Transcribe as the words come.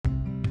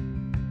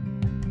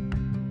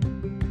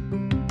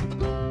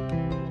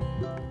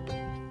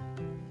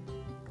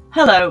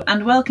Hello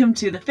and welcome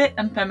to the Fit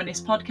and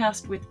Feminist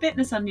podcast with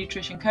fitness and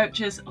nutrition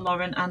coaches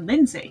Lauren and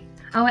Lindsay.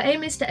 Our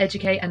aim is to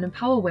educate and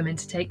empower women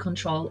to take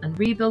control and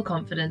rebuild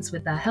confidence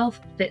with their health,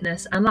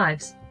 fitness and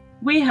lives.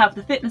 We have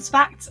the fitness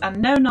facts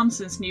and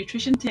no-nonsense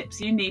nutrition tips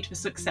you need for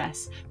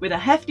success, with a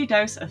hefty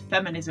dose of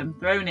feminism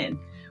thrown in.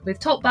 With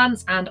top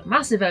bants and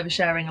massive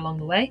oversharing along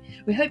the way,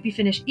 we hope you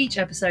finish each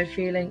episode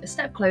feeling a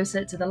step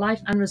closer to the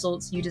life and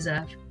results you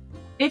deserve.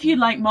 If you'd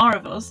like more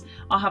of us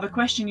or have a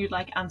question you'd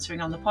like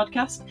answering on the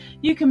podcast,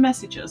 you can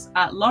message us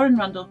at Lauren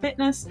Randall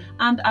Fitness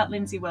and at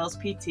Lindsay Wells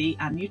PT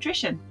and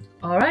Nutrition.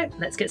 All right,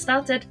 let's get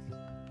started.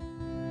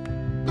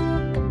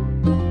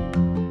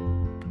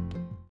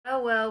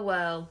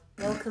 Well.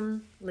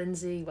 Welcome,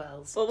 Lindsay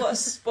Wells. Well, what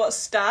a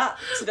start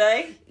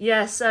today.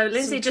 Yeah, so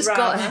Lindsay just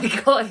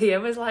got here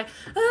and was like,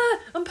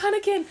 I'm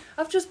panicking.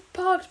 I've just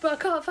parked, but I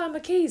can't find my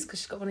keys because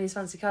she's got one of these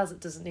fancy cars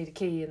that doesn't need a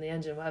key in the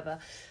engine or whatever.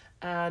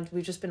 And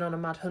we've just been on a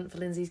mad hunt for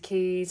Lindsay's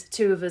keys.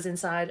 Two of us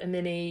inside a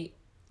mini,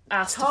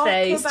 ass to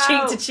face,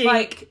 cheek to cheek.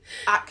 Like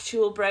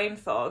actual brain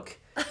fog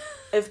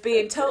of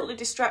being totally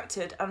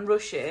distracted and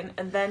rushing,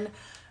 and then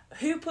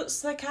who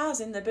puts their cars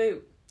in the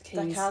boot? Keys.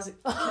 Their cars. Keys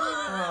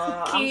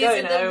I'm going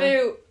in home. the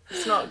boot.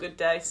 It's not a good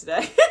day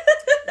today.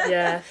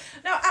 Yeah.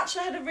 No,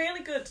 actually, I had a really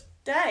good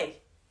day.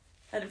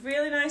 I had a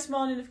really nice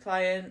morning of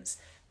clients.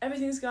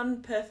 Everything's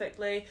gone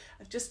perfectly.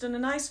 I've just done a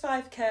nice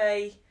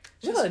 5k.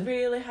 Just Good.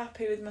 really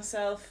happy with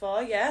myself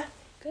for, yeah.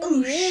 Good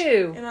on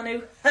you. In my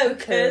new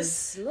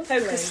Hocus.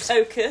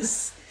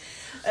 Hocus.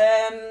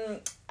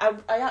 I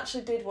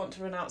actually did want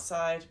to run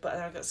outside, but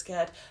then I got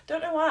scared.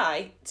 Don't know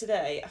why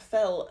today I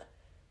felt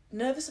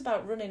nervous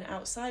about running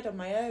outside on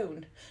my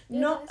own.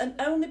 Yeah,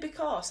 Only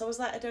because I was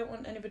like, I don't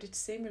want anybody to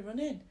see me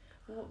running.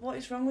 What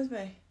is wrong with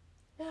me?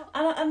 Yeah.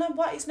 And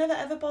what, it's never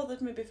ever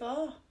bothered me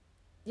before.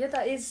 Yeah,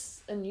 that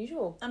is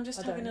unusual. I'm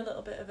just having a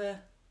little bit of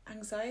a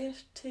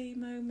anxiety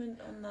moment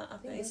on that, I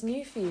think. It's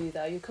new for you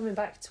though. You're coming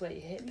back to it,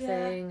 your hip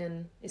thing,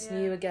 and it's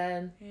new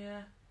again.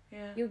 Yeah.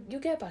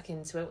 You'll get back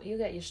into it. You'll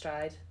get your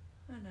stride.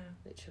 I know.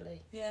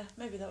 Literally. Yeah,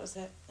 maybe that was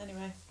it.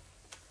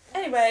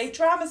 Anyway,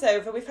 drama's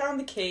over. We found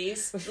the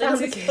keys.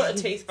 Lindsay's put her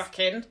teeth back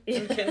in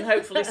and can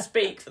hopefully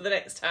speak for the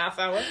next half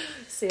hour.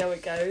 See how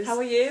it goes. How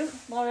are you,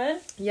 Lauren?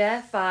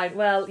 Yeah, fine.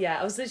 Well, yeah,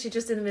 I was literally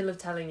just in the middle of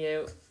telling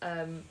you,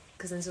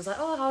 because Lindsay was like,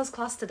 "Oh, how was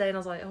class today?" And I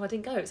was like, "Oh, I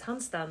didn't go. It's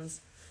handstands."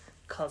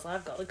 Because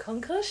I've got a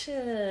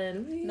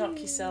concussion. Whee! Knock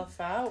yourself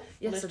out.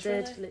 Yes, literally.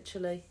 I did,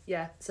 literally.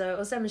 Yeah. So I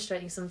was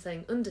demonstrating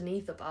something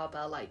underneath the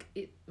barbell.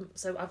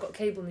 So I've got a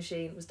cable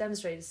machine, was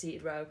demonstrating a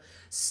seated row,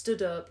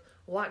 stood up,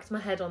 whacked my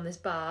head on this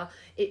bar.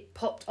 It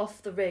popped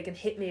off the rig and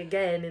hit me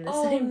again in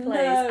the same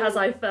place as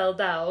I fell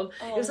down.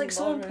 It was like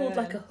someone pulled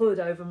like a hood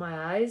over my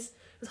eyes.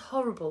 It was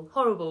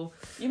horrible.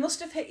 You must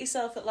have hit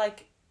yourself at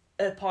like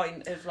a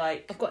point of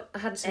like I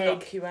had an to egg.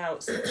 Knock you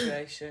out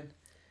situation.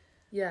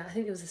 Yeah, I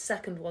think it was the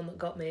second one that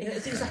got me.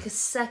 It was like a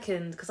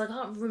second, because I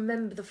can't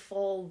remember the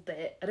fall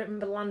bit. I don't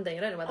remember landing.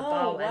 I don't know where the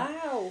bar went.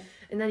 Oh, wow.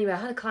 And anyway, I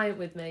had a client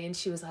with me, and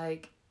she was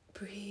like,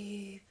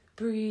 breathe.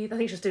 I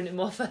think she was doing it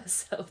more for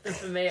herself than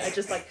for me. I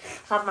just like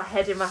had my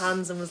head in my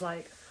hands and was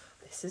like,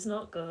 this is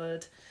not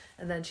good.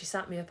 And then she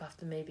sat me up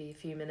after maybe a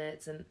few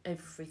minutes, and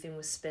everything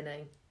was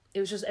spinning.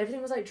 It was just,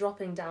 everything was like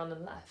dropping down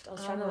and left. I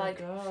was trying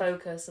to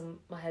focus, and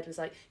my head was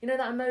like, you know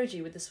that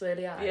emoji with the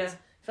swirly eyes? Yeah. It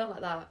felt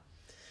like that.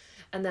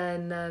 And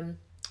then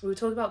we were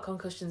talking about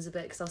concussions a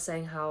bit, because I was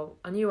saying how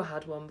I knew I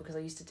had one because I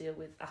used to deal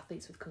with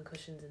athletes with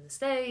concussions in the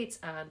States,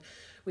 and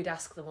we'd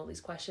ask them all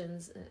these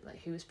questions,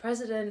 like, who was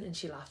president? And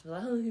she laughed,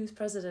 like, oh, who was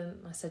president?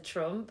 And I said,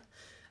 Trump.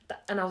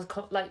 And I was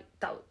like,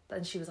 that,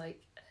 and she was like,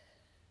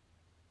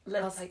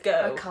 let's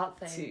go I can't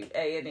think. to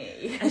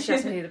A&E. And she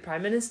asked me who the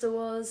Prime Minister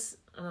was,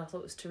 and I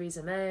thought it was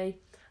Theresa May,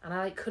 and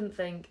I couldn't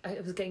think. I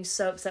was getting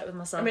so upset with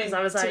myself, because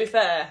I was like, to be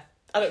fair,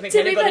 I don't think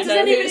anybody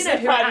knows who's the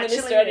Prime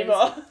Minister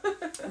anymore.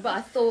 But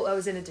I thought I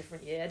was in a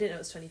different year. I didn't know it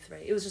was 23.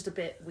 It was just a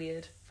bit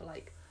weird for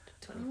like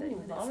 20, 30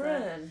 minutes.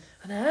 Lauren.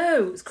 I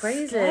know, it was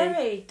crazy.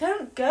 Scary.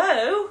 Don't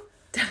go.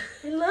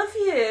 I love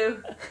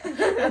you.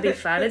 I'll be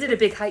fine. I did a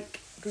big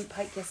group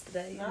hike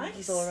yesterday. Nice. It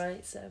was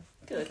alright, so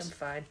good. I think I'm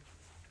fine.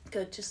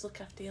 Good, just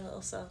look after your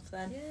little self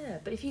then. Yeah,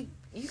 but if you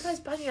guys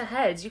bang your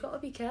heads, you got to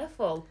be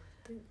careful.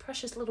 The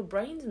precious little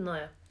brains in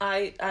there.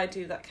 I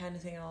do that kind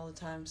of thing all the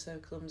time, so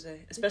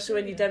clumsy. Especially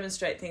when you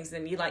demonstrate things,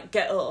 then you like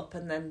get up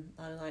and then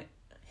I like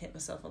hit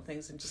myself on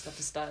things and just have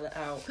to style it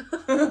out.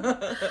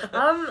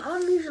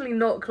 I'm usually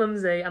not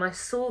clumsy, and I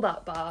saw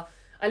that bar.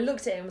 I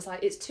looked at it and was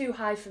like, it's too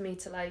high for me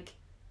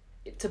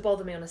to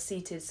bother me on a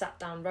sat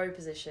down row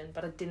position,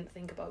 but I didn't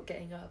think about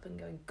getting up and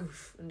going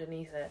goof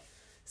underneath it.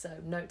 So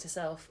note to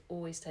self,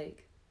 always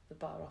take the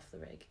bar off the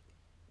rig.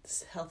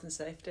 It's health and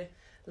safety.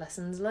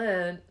 Lessons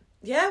learned.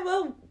 Yeah,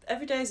 well,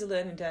 every day is a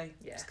learning day.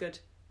 Yeah. It's good.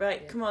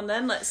 Right, Come on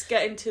then, let's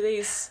get into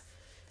these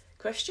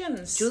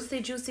questions.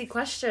 Juicy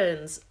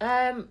questions.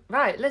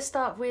 Right, let's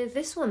start with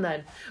this one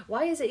then.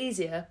 Why is it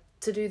easier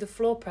to do the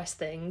floor press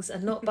things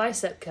and not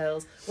bicep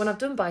curls when I've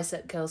done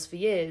bicep curls for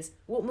years?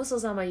 What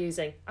muscles am I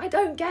using? I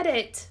don't get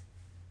it.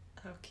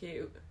 How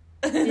cute.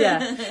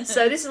 Yeah.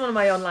 So this is one of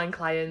my online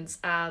clients,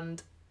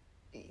 and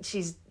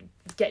she's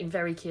getting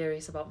very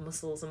curious about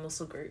muscles and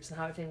muscle groups and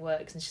how everything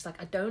works, and she's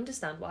like, I don't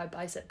understand why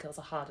bicep curls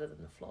are harder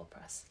than a floor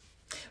press.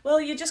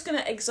 Well, you're just going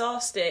to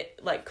exhaust it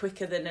like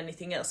quicker than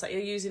anything else. Like,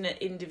 you're using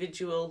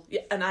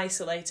an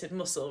isolated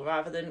muscle,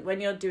 rather than when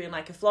you're doing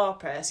like a floor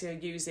press, you're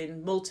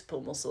using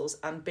multiple muscles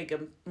and bigger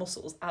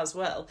muscles as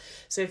well.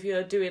 So if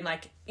you're doing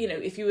like,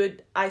 if you were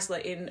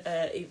isolating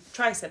a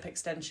tricep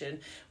extension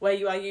where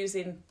you are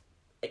using,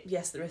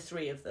 yes, there are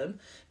 3 of them,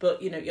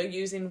 but you're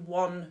using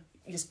one.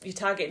 You're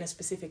targeting a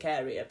specific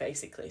area,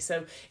 basically.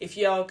 So if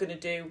you're going to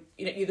do,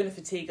 you're going to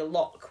fatigue a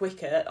lot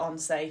quicker on,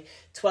 say,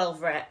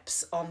 12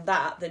 reps on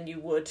that than you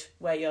would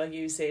where you're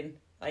using,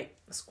 like...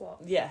 a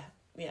squat. Yeah.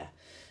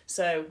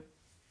 So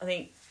I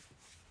think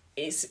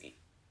it's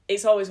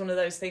always one of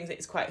those things that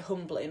is quite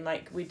humbling.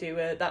 Like, we do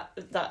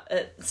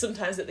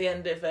sometimes at the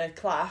end of a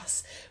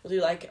class, we'll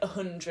do like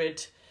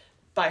 100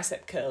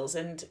 bicep curls,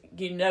 and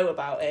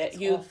about it.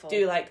 You awful.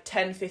 Do like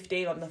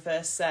 10-15 on the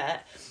first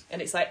set,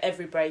 and it's like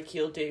every break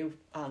you'll do,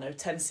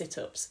 10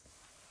 sit-ups,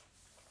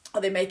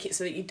 or they make it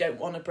so that you don't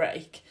want to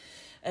break,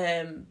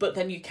 but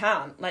then you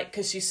can't, like,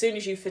 because as soon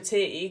as you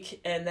fatigue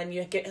and then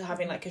you get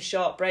having like a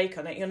short break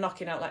on it, you're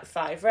knocking out like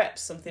 5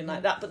 reps, something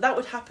like that. But that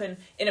would happen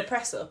in a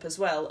press up as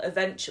well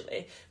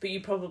eventually, but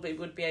you probably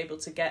would be able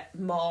to get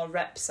more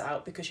reps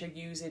out because you're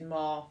using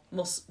more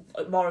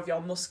of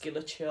your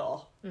musculature.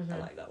 I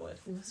like that word.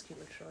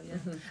 Musculature,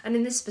 yeah. And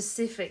in this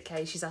specific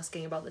case, she's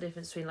asking about the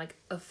difference between like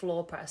a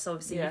floor press.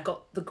 Obviously, you've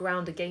got the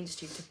ground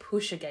against you to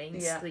push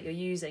against that you're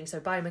using. So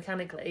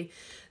biomechanically,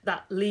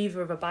 that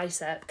lever of a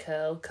bicep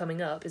curl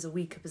coming up is a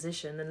weaker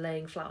position than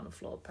laying flat on the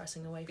floor,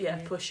 pressing away from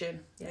you.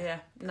 Pushing. Yeah.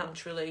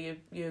 Naturally,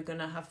 you're going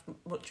to have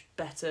much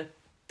better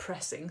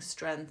pressing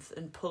strength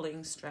and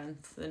pulling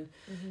strength and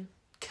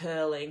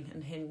curling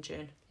and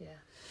hinging. Yeah.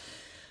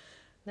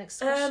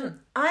 Next question.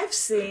 I've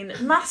seen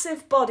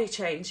massive body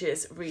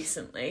changes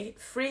recently,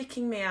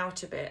 freaking me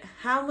out a bit.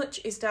 How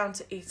much is down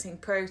to eating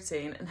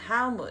protein and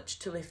how much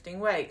to lifting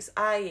weights?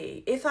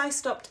 I.e., if I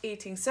stopped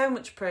eating so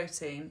much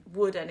protein,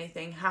 would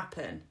anything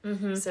happen?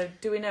 So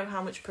do we know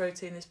how much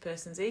protein this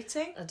person's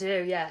eating? I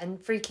do, yeah, and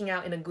freaking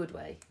out in a good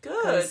way.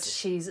 Good.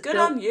 She's good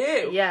on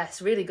you.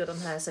 Yes, really good on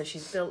her. So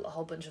she's built a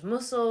whole bunch of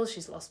muscles,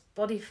 she's lost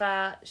body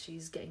fat,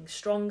 she's getting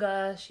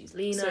stronger, she's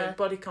leaner. So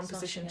body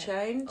composition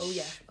change. Oh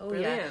yeah.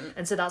 Brilliant. Yeah.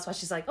 And so that's why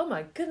she's like, oh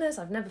my goodness,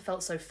 I've never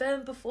felt so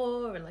firm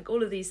before, and like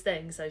all of these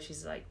things. So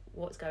she's like,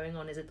 what's going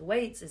on? Is it the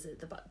weights? Is it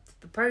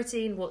the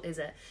protein? What is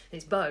it?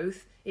 It's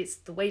both. It's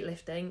the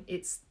weightlifting,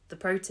 it's the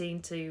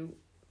protein to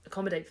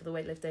accommodate for the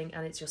weightlifting,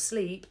 and it's your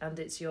sleep, and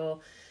it's your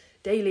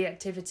daily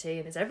activity,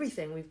 and it's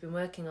everything we've been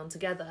working on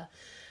together.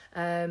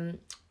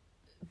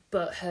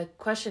 But her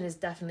question is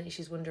definitely,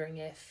 she's wondering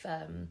if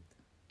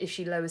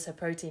she lowers her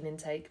protein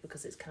intake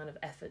because it's kind of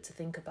effort to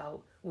think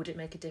about, would it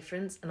make a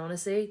difference? And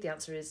honestly, the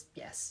answer is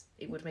yes,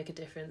 it would make a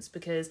difference,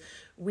 because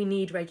we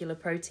need regular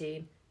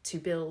protein to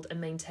build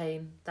and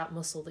maintain that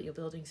muscle that you're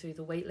building through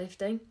the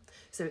weightlifting.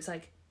 So it's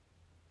like,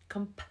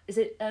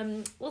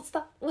 what's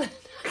that word?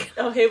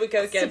 Oh, here we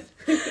go again.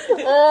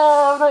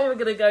 I'm not even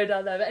going to go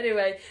down there. But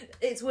anyway,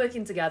 it's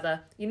working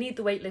together. You need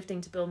the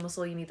weightlifting to build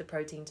muscle, you need the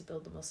protein to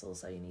build the muscle,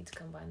 so you need to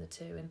combine the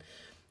two. And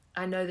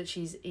I know that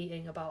she's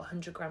eating about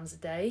 100 grams a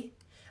day.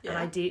 Yeah.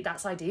 And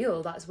that's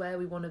ideal. That's where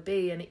we want to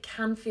be. And it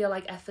can feel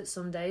like effort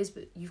some days,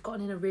 but you've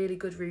gotten in a really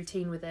good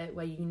routine with it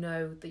where you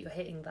know that you're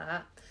hitting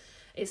that.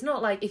 It's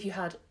not like if you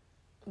had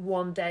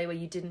one day where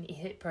you didn't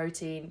hit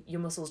protein, your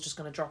muscle's just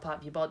going to drop out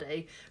of your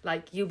body.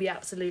 Like, you'll be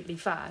absolutely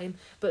fine,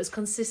 but as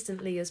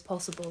consistently as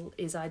possible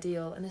is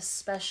ideal. And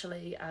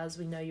especially as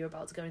we know you're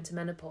about to go into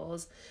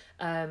menopause,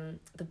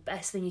 the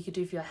best thing you could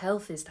do for your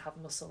health is to have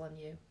muscle on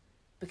you,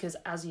 because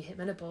as you hit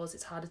menopause,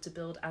 it's harder to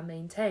build and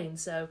maintain.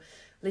 So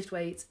lift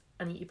weights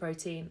and eat your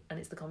protein, and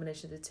it's the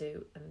combination of the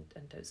two,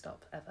 and don't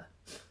stop ever.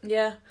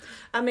 Yeah.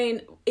 I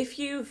mean, if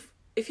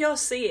you're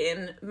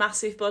seeing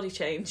massive body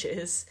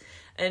changes,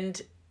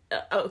 and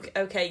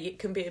okay, it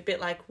can be a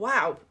bit like,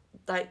 wow,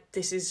 like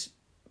this is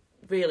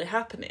really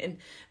happening,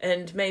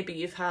 and maybe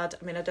you've had,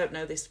 I mean, I don't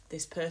know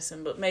this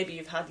person, but maybe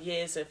you've had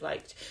years of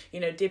like,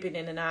 dipping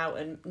in and out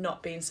and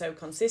not being so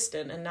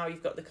consistent, and now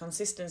you've got the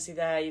consistency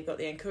there, you've got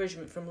the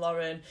encouragement from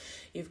Lauren,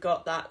 you've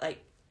got that,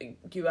 like,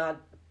 you are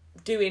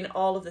doing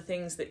all of the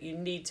things that you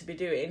need to be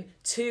doing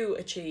to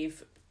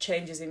achieve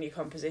changes in your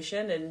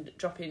composition and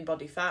dropping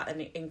body fat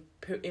and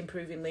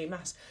improving lean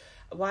mass.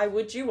 Why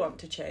would you want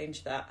to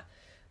change that?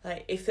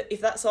 Like,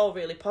 if that's all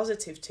really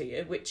positive to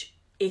you, which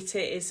it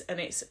is, and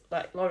it's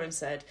like Lauren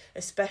said,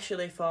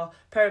 especially for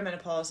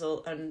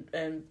perimenopausal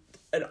and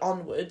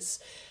onwards,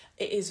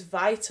 it is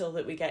vital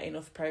that we get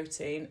enough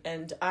protein.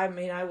 And I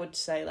mean, I would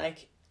say,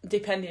 like,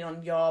 depending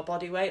on your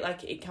body weight,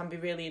 like, it can be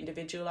really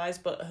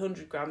individualized, but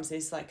 100 grams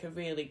is like a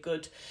really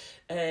good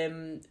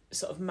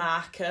sort of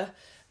marker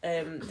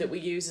that we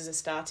use as a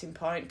starting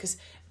point, because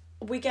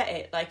we get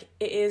it, like,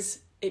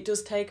 it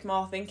does take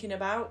more thinking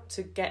about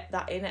to get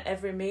that in at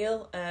every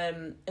meal,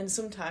 and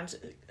sometimes,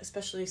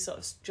 especially sort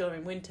of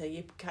during winter,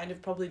 you kind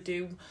of probably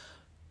do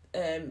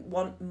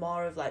want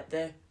more of like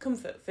the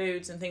comfort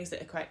foods and things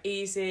that are quite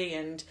easy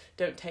and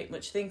don't take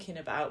much thinking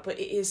about, but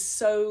it is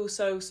so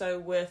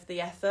worth the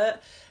effort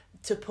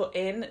to put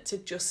in to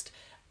just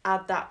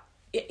add that,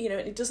 you know,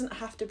 it doesn't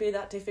have to be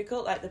that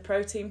difficult. Like the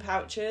protein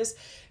pouches,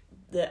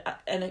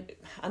 and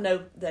I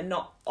know they're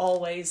not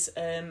always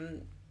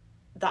that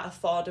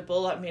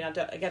affordable. I mean, I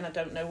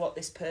don't know what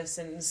this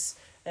person's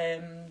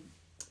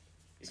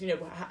you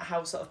know,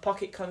 how sort of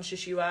pocket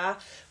conscious you are,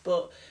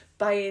 but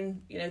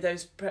buying, you know,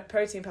 those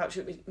protein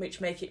pouches which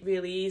make it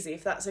really easy,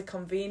 if that's a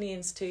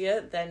convenience to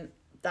you, then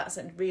that's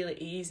a really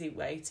easy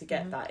way to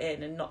get that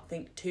in and not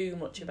think too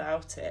much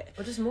about it.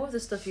 Or just more of the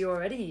stuff you're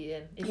already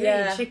eating. If you're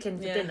eating chicken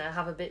for dinner,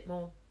 have a bit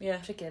more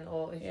chicken,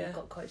 or if you've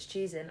got cottage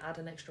cheese in, add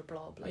an extra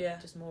blob,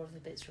 just more of the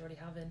bits you're already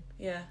having.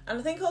 Yeah, and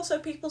I think also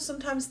people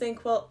sometimes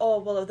think,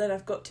 well, then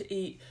I've got to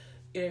eat,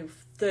 you know,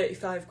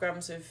 35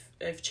 grams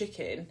of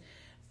chicken.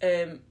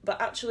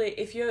 But actually,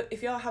 if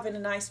you're having a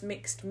nice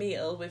mixed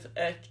meal with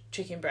a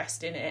chicken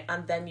breast in it,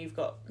 and then you've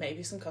got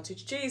maybe some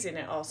cottage cheese in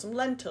it, or some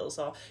lentils,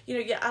 or, you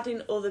know, you're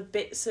adding other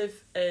bits of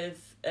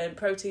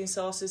protein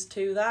sources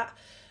to that,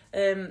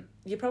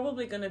 you're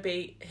probably going to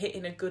be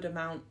hitting a good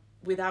amount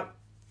without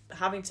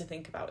having to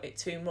think about it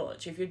too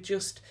much. If you're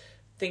just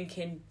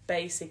thinking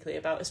basically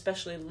about,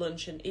 especially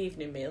lunch and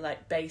evening meal,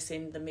 like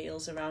basing the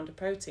meals around a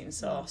protein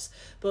source.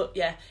 But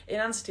yeah, in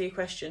answer to your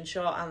question,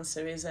 short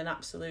answer is an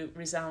absolute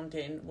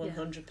resounding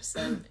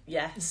 100%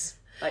 yes.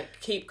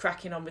 Like, keep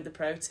cracking on with the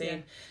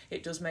protein.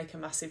 It does make a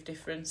massive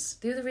difference.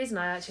 The other reason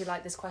I actually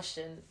like this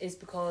question is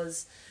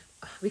because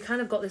we kind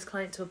of got this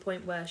client to a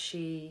point where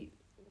she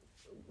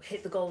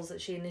hit the goals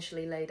that she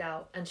initially laid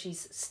out, and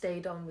she's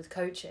stayed on with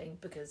coaching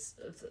because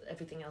of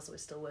everything else that we're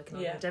still working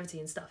on, longevity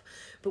and stuff.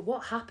 But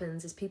what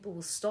happens is people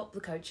will stop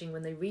the coaching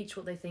when they reach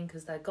what they think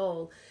is their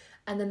goal,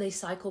 and then they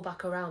cycle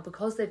back around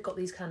because they've got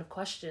these kind of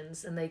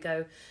questions, and they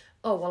go,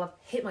 oh, well, I've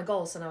hit my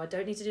goal, so now I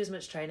don't need to do as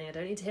much training, I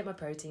don't need to hit my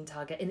protein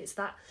target. And it's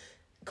that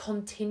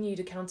continued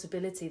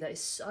accountability that is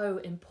so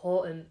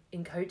important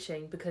in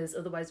coaching, because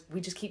otherwise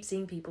we just keep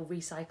seeing people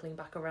recycling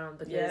back around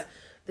because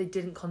they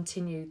didn't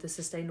continue the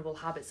sustainable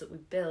habits that we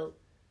built.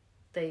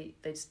 They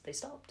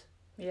stopped.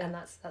 And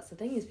that's the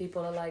thing, is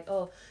people are like,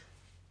 oh,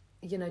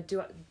 you know,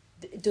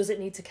 does it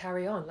need to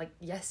carry on? Like,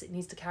 yes, it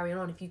needs to carry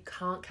on. If you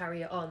can't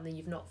carry it on, then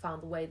you've not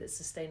found the way that's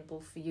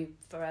sustainable for you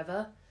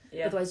forever.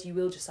 Otherwise you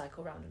will just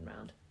cycle round and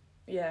round.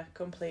 Yeah,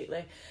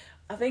 completely.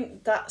 I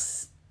think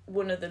that's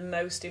one of the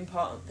most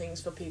important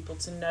things for people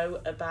to know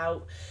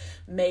about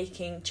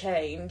making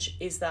change,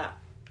 is that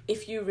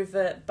if you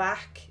revert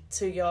back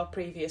to your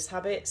previous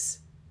habits,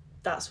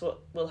 that's what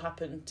will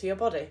happen to your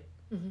body.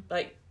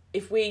 Like,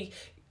 if we,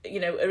 you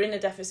know, are in a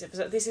deficit,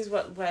 so this is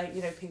where,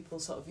 you know, people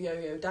sort of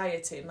yo-yo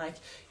dieting. Like,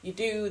 you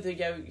do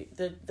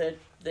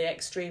the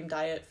extreme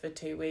diet for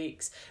 2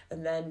 weeks,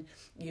 and then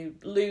you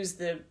lose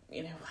the,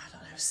 you know, I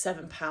don't know,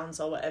 7 pounds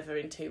or whatever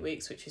in 2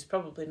 weeks, which is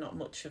probably not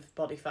much of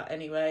body fat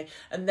anyway.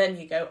 And then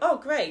you go, oh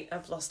great,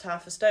 I've lost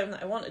half a stone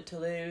that I wanted to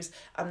lose,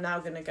 I'm now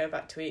going to go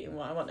back to eating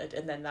what I wanted.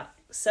 And then that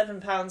 7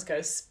 pounds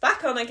goes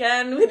back on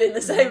again within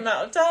the same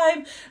amount of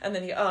time, and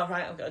then you go, oh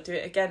right, I've got to do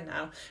it again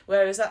now.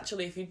 Whereas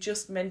actually, if you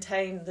just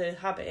maintain the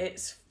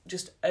habits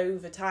just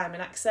over time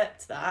and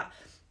accept that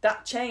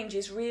change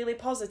is really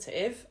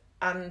positive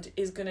and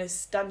is going to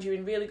stand you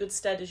in really good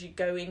stead as you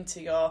go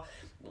into your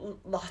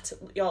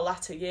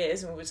latter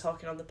years. And we were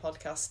talking on the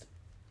podcast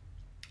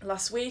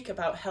last week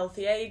about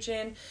healthy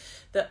aging,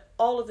 that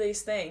all of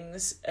these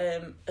things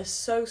are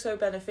so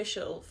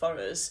beneficial for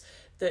us,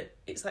 that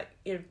it's like,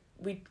 you know,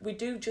 we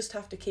do just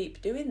have to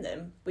keep doing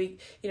them. We,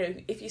 you know,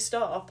 if you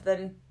stop,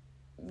 then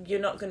you're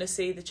not going to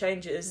see the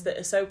changes that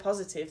are so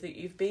positive that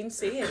you've been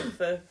seeing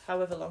for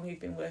however long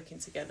you've been working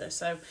together.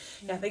 So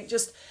I think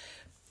just,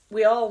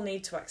 we all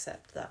need to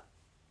accept that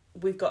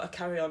we've got to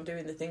carry on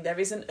doing the thing. There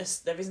isn't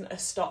a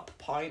stop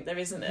point. There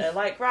isn't a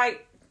like,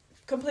 right,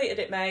 completed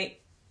it, mate.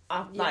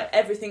 Like,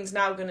 everything's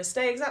now going to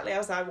stay exactly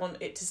as I want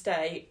it to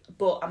stay,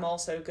 but I'm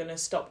also going to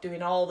stop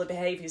doing all the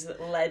behaviours that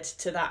led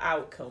to that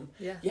outcome.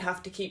 You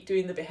have to keep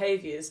doing the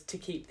behaviours to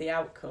keep the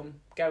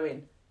outcome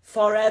going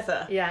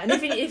forever. And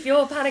if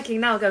you're panicking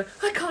now, go,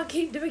 I can't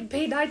keep doing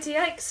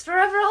P90X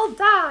forever, I'll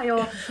die,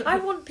 or I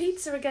want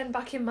pizza again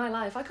back in my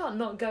life, I can't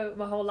not go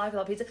my whole life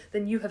without pizza,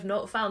 then you have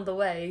not found the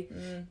way.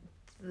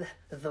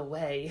 The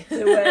way.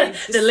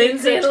 The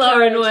Lindsay and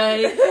Lauren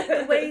way.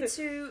 The way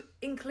to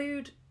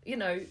include, you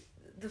know,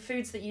 the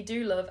foods that you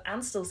do love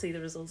and still see the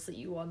results that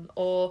you want,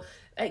 or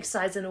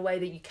exercise in a way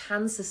that you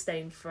can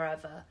sustain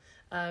forever.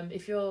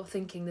 If you're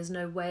thinking there's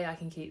no way I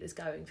can keep this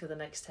going for the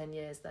next 10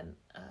 years, then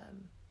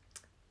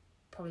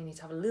probably need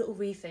to have a little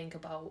rethink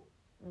about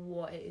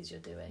what it is you're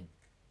doing.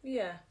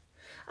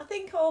 I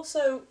think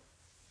also,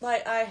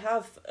 like, I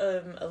have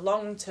a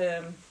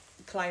long-term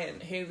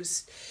client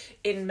who's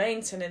in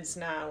maintenance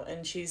now,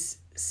 and she's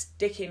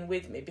sticking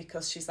with me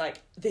because she's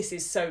like, this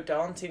is so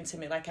daunting to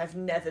me, like, I've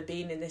never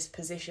been in this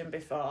position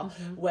before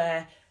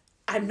where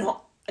I'm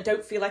not I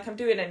don't feel like I'm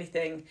doing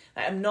anything.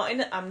 Like, I'm not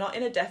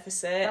in a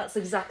deficit. That's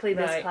exactly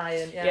this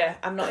client. Yeah,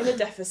 I'm not in a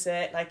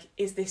deficit. Like,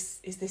 is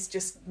this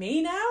just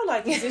me now?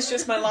 Like, is this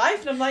just my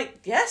life? And I'm like,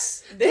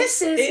 yes,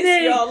 this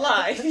is your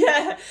life.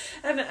 Yeah.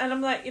 And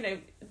I'm like, you know,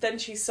 then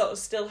she sort of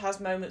still has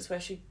moments where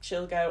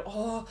she'll go,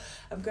 oh,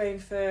 I'm going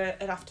for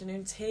an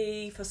afternoon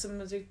tea for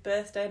someone's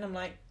birthday, and I'm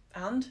like,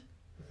 and?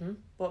 Mm-hmm.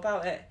 What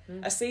about it?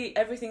 I see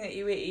everything that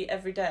you eat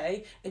every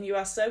day, and you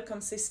are so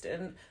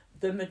consistent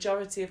the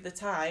majority of the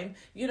time.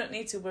 You don't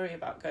need to worry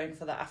about going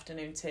for that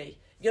afternoon tea.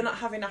 You're not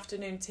having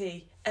afternoon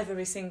tea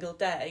every single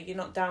day. You're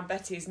not down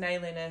Betty's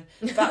nailing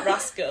a fat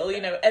rascal,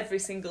 you know, every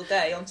single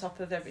day on top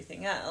of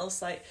everything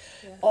else. Like,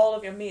 all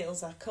of your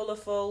meals are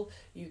colourful.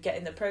 You're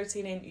getting the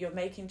protein in. You're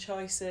making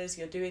choices.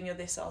 You're doing your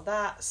this or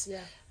that.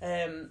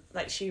 Yeah.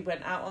 Like, she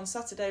went out on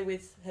Saturday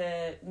with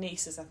her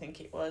nieces, I think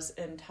it was,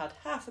 and had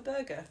half a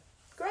burger.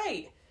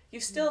 Great.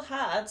 You've still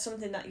had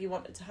something that you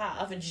wanted to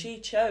have, and she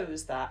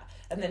chose that.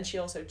 And then she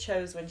also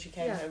chose when she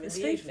came home in the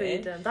evening.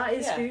 Freedom. That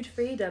is food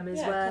freedom, is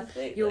where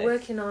completely. You're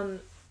working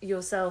on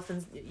yourself.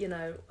 And, you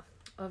know,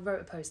 I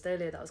wrote a post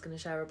earlier that I was going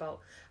to share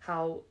about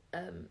how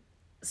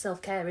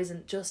self-care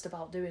isn't just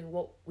about doing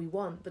what we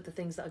want, but the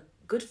things that are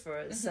good for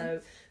us.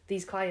 So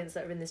these clients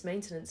that are in this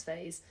maintenance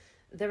phase,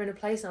 they're in a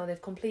place now where they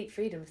have complete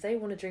freedom. If they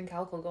want to drink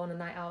alcohol, go on a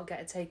night out, get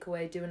a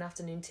takeaway, do an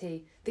afternoon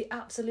tea, they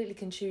absolutely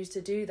can choose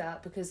to do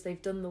that because they've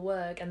done the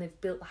work and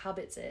they've built the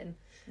habits in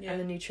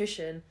and the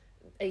nutrition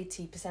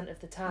 80%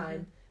 of the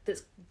time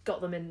that's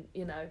got them in,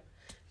 you know,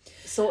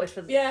 sorted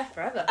for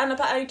forever.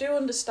 But I do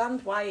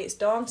understand why it's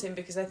daunting,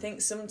 because I think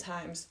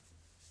sometimes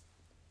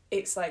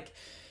it's like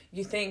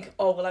you think,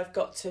 oh, well, I've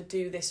got to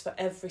do this for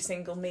every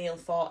single meal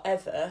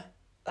forever.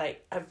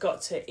 Like, I've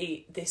got to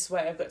eat this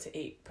way, I've got to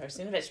eat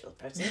protein and vegetables,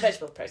 protein and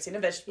vegetables, protein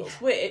and vegetables,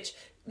 which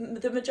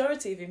the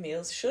majority of your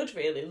meals should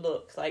really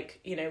look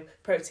like, you know,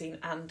 protein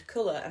and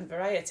colour and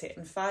variety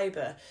and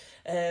fibre.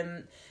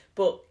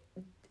 But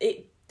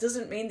it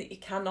doesn't mean that you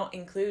cannot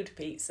include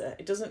pizza.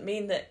 It doesn't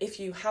mean that if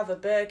you have a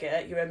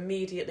burger, you're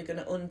immediately going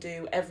to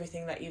undo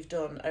everything that you've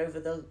done over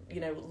the, you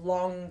know,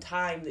 long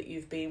time that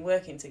you've been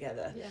working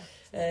together.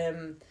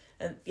 And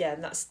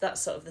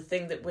that's sort of the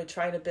thing that we're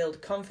trying to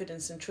build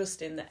confidence and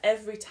trust in, that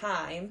every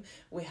time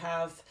we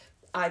have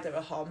either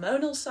a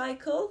hormonal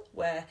cycle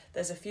where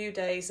there's a few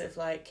days of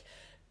like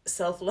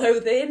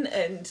self-loathing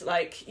and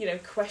like, you know,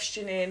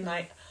 questioning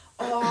like,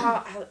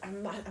 oh,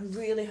 I'm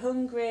really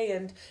hungry,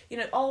 and, you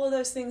know, all of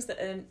those things that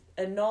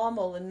are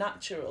normal and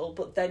natural,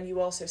 but then you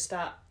also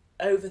start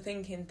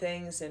overthinking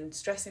things and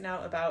stressing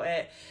out about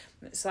it.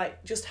 It's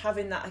like just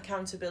having that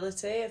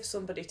accountability of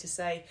somebody to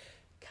say,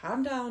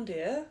 calm down,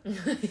 dear.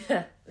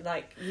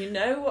 Like, you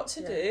know what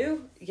to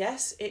do.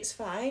 Yes, it's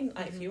fine.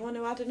 Like, if you want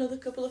to add another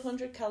couple of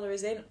 100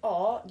 calories in,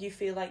 or you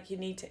feel like you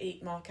need to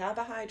eat more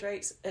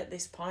carbohydrates at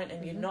this point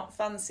and you're not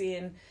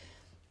fancying,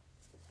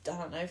 I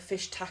don't know,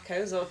 fish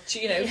tacos or,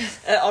 you know,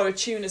 or a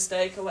tuna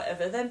steak or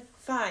whatever, then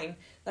fine.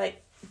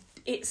 Like,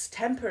 it's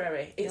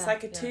temporary. It's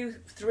like a 2,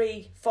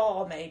 3,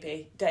 4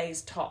 maybe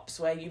days tops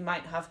where you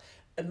might have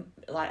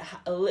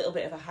a little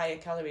bit of a higher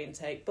calorie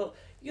intake, but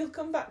you'll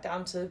come back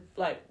down to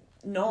like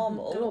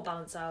normal. It'll all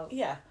balance out.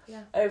 Yeah.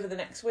 Over the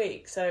next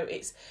week. So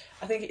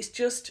I think it's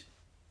just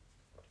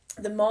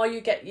the more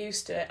you get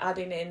used to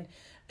adding in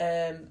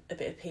a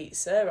bit of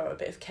pizza or a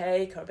bit of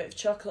cake or a bit of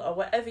chocolate or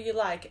whatever you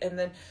like, and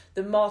then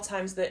the more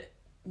times that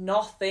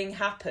nothing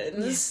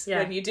happens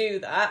when you do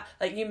that,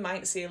 like, you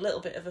might see a little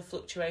bit of a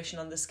fluctuation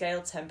on the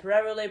scale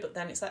temporarily, but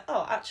then it's like,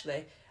 oh,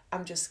 actually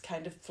I'm just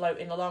kind of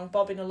floating along,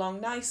 bobbing along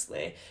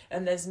nicely,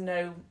 and there's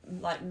no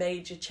like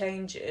major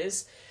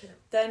changes.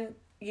 Then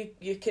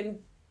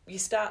you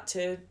start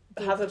to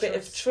have a bit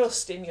of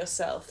trust in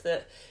yourself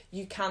that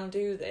you can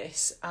do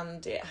this,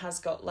 and it has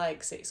got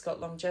legs, it's got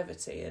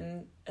longevity,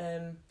 and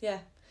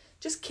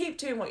just keep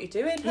doing what you're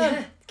doing.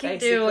 Keep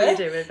doing what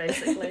you're doing,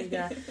 basically.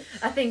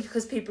 I think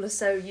because people are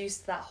so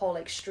used to that whole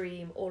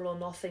extreme all or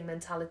nothing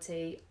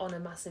mentality, on a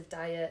massive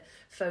diet,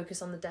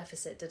 focus on the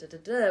deficit,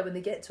 when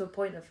they get to a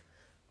point of,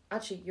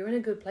 actually, you're in a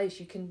good place,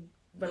 you can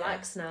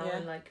relax now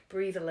and like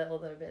breathe a little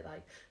bit,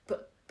 like,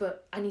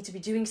 but I need to be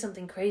doing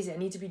something crazy, I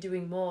need to be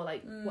doing more,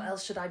 like, what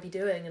else should I be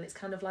doing? And it's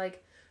kind of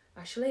like,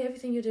 actually,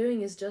 everything you're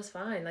doing is just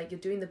fine. Like, you're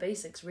doing the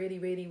basics really,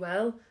 really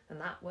well,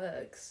 and that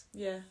works.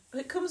 Yeah.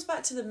 It comes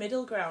back to the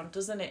middle ground,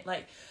 doesn't it?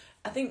 Like,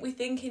 I think we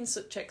think in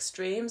such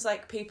extremes,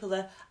 like, people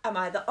are, I'm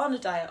either on a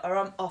diet or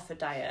I'm off a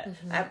diet.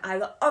 I'm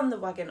either on the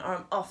wagon or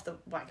I'm off the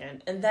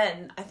wagon. And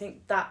then I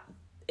think that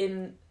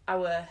in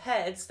our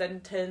heads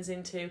then turns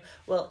into,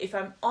 well, if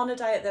I'm on a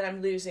diet, then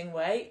I'm losing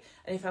weight.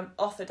 And if I'm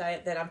off a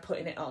diet, then I'm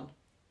putting it on.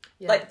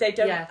 Like, they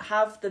don't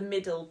have the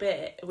middle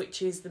bit,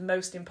 which is the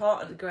most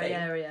important grey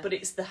area. But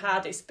it's the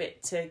hardest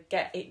bit to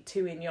get it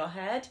to in your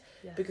head,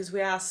 because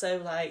we are so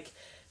like,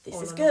 this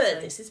all is good,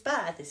 nothing. This is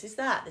bad, this is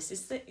that, this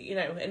is the, you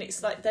know, and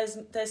it's like there's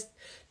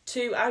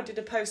two. I did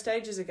a post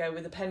ages ago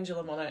with a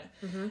pendulum on it,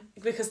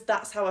 because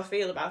that's how I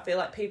feel about it. I feel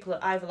like people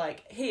are either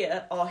like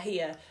here or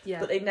here,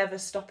 but they never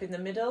stop in the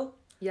middle.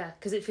 Yeah,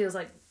 because it feels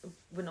like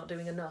we're not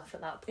doing enough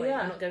at that point.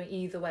 Yeah. I'm not going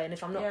either way, and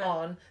if I'm not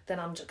on, then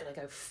I'm just going to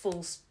go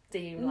full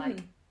steam,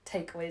 like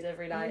takeaways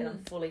every night, and I'm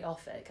fully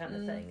off it kind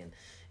of thing. And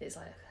it's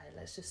like, okay,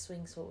 let's just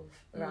swing sort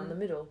of around the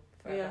middle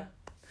forever.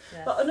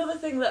 Yeah. But another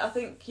thing that I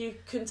think you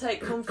can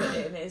take comfort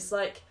in is,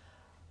 like,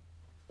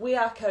 we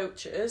are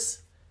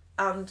coaches,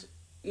 and,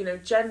 you know,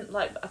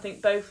 I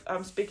think both,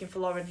 I'm speaking for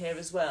Lauren here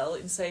as well,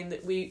 in saying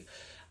that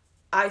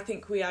I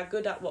think we are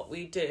good at what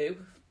we do,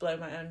 blow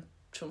our own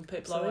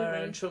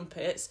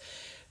trumpets,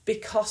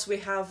 because we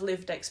have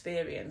lived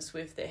experience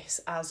with this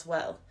as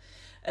well.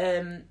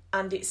 And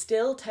it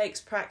still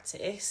takes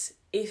practice.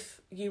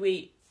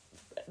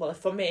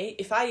 For me,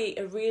 if I eat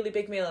a really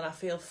big meal and I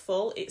feel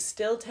full, it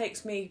still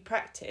takes me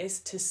practice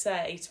to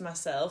say to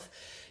myself,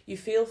 you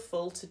feel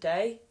full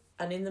today,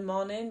 and in the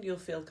morning you'll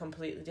feel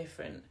completely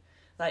different.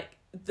 Like,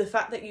 the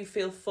fact that you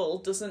feel full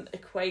doesn't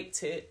equate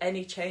to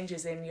any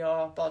changes in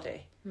your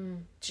body.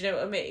 Do you know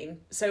what I mean?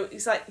 So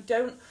it's like,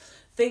 don't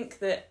think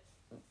that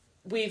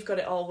we've got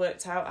it all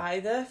worked out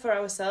either for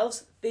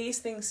ourselves. These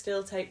things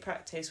still take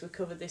practice. We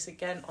covered this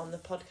again on the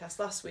podcast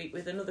last week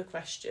with another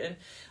question.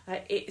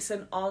 It's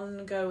an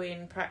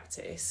ongoing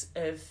practice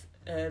of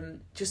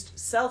just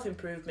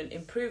self-improvement,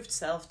 improved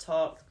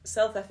self-talk,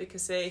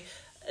 self-efficacy,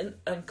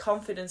 and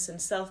confidence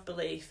and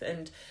self-belief,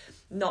 and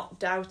not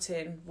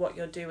doubting what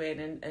you're doing,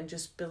 and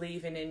just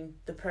believing in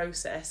the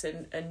process,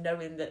 and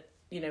knowing that,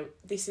 you know,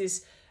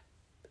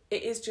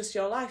 it is just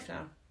your life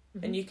now.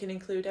 And you can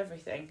include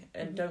everything,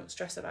 and don't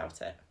stress about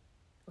it.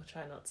 Or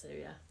try not to,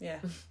 yeah. Yeah.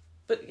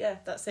 But yeah,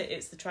 that's it.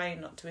 It's the trying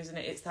not to, isn't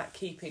it? It's that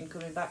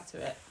coming back to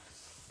it.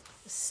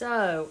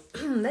 So,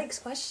 next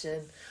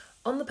question.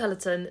 On the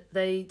Peloton,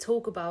 they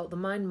talk about the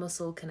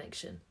mind-muscle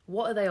connection.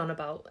 What are they on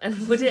about?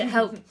 And would it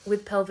help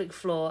with pelvic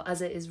floor,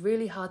 as it is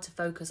really hard to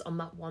focus on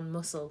that one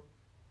muscle?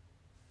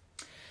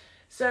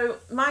 So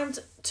mind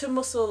to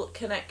muscle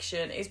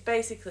connection is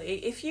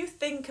basically, if you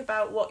think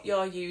about what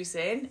you're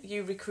using,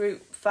 you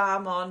recruit far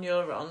more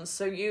neurons.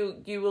 So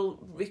you will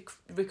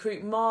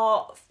recruit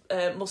more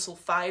muscle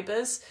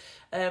fibres.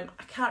 I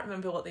can't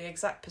remember what the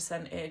exact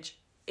percentage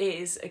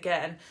is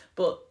again,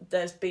 but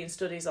there's been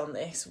studies on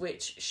this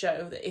which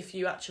show that if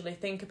you actually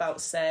think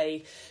about,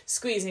 say,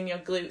 squeezing your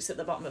glutes at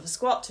the bottom of a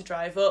squat to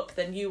drive up,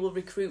 then you will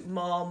recruit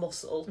more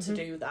muscle to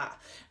do that,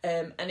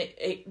 and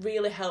it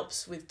really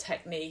helps with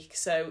technique.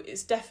 So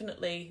it's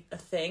definitely a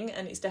thing,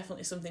 and it's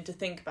definitely something to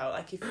think about.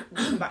 Like, if we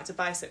come back to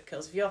bicep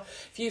curls,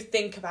 if you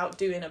think about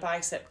doing a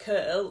bicep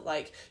curl,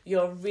 like,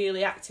 you're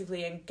really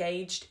actively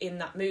engaged in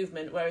that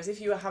movement, whereas if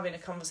you were having a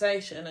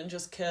conversation and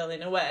just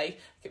curling away,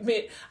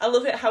 I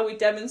love it how we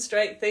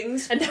demonstrate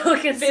things and no one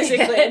can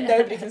physically and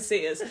nobody can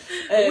see us.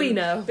 We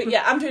know. But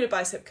yeah, I'm doing a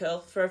bicep curl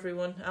for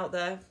everyone out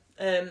there.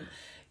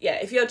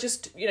 If you're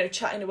just,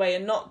 chatting away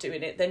and not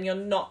doing it, then you're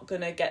not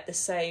going to get the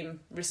same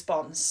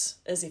response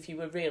as if you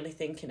were really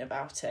thinking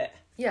about it.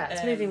 Yeah,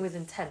 it's moving with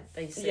intent,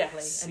 basically.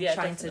 Yes, and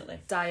trying to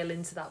dial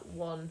into that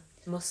one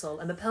muscle.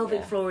 And the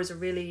pelvic floor is a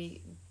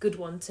really good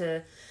one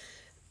to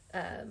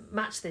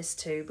match this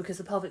to, because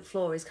the pelvic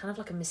floor is kind of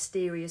like a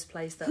mysterious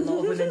place that a lot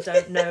of women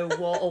don't know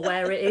what or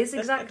where it is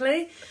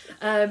exactly.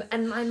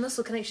 And mind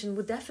muscle connection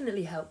would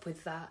definitely help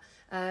with that.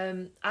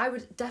 I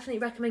would definitely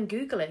recommend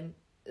Googling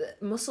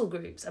muscle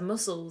groups and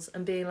muscles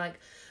and being like,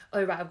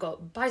 oh right, I've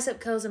got bicep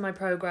curls in my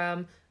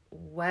program,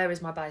 where is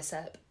my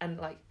bicep? And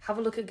like, have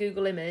a look at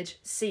Google image,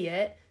 see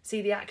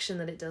the action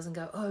that it does, and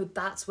go, oh,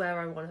 that's where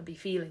I want to be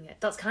feeling it.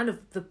 That's kind of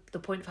the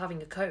point of having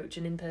a coach,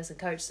 an in-person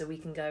coach, so we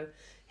can go,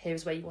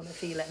 here's where you want to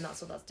feel it, and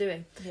that's what that's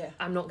doing. Yeah.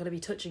 I'm not going to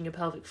be touching your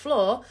pelvic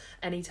floor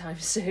anytime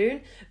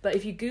soon, but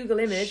if you Google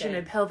image,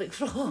 pelvic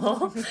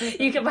floor,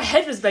 you get, my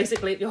head was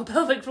basically your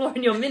pelvic floor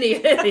in your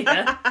mini earlier.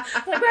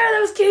 Like, where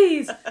are those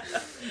keys?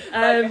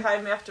 Right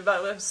behind me after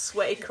about a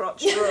sweaty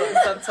crotch run.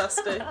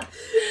 Fantastic.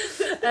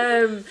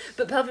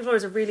 But pelvic floor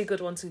is a really good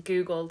one to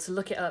Google, to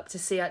look it up, to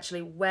see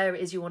actually where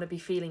it is you want to be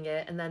feeling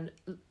it, and then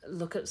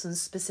look at some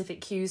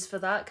specific cues for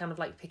that, kind of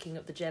like picking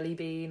up the jelly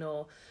bean,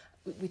 or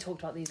we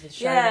talked about these with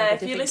Shona. Yeah,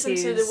 if you listen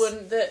to the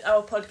one that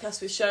our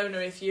podcast with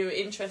Shona, if you're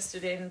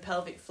interested in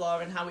pelvic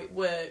floor and how it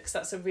works,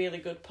 that's a really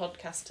good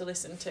podcast to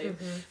listen to.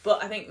 Mm-hmm.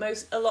 But I think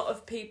a lot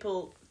of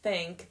people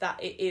think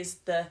that it is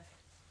the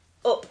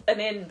up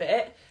and in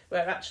bit,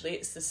 where actually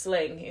it's the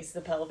sling, is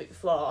the pelvic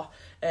floor,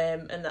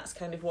 and that's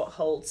kind of what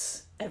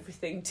holds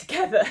everything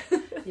together.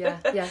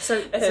 Yeah.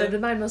 So the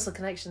mind muscle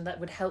connection,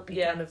 that would help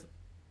you kind of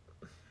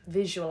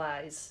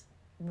visualize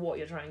what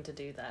you're trying to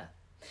do there.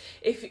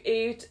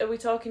 Are we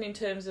talking in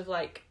terms of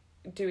like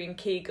doing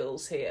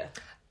Kegels here,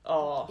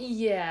 or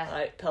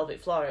like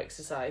pelvic floor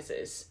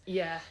exercises?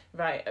 Yeah.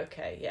 Right.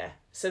 Okay. Yeah.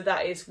 So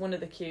that is one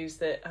of the cues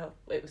that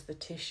it was the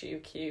tissue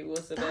cue,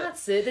 wasn't it?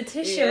 That's it. The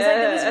tissue. Yeah.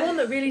 There was one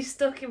that really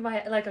stuck in my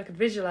head. Like, I could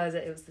visualize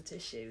it. It was the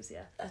tissues.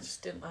 Yeah. I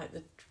just didn't like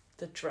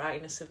the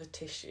dryness of a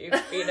tissue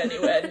being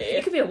anywhere near.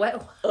 It could be a wet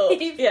wipe. Oh,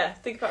 yeah,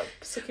 think about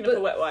sucking up a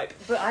wet wipe.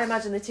 But I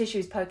imagine the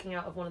tissue's poking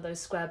out of one of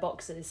those square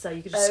boxes, so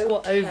you could just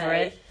squat over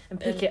it and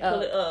pick it up.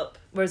 Pull it up.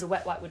 Whereas a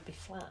wet wipe would be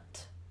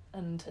flat.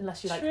 and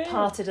unless you like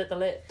parted at the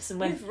lips and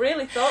went. You've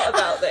really thought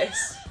about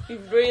this.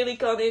 You've really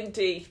gone in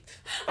deep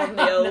on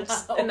the old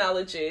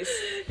analogies.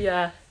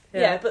 Yeah.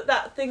 Yeah, but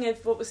that thing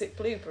of, what was it,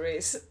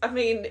 blueberries? I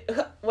mean,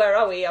 where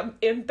are we? I'm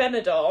in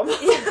Benidorm.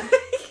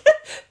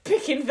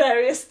 Picking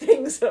various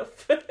things up.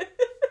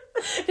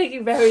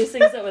 Picking various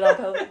things up with our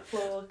pelvic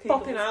floor.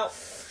 Popping out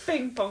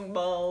ping pong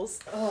balls.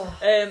 Oh.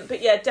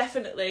 But yeah,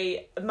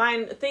 definitely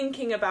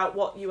thinking about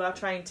what you are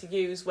trying to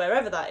use,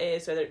 wherever that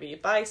is, whether it be your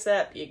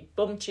bicep, your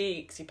bum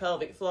cheeks, your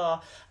pelvic floor,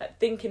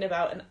 thinking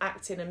about and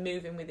acting and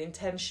moving with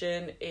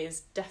intention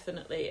is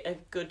definitely a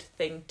good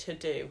thing to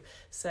do.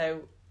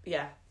 So,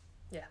 yeah.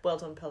 Well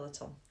done,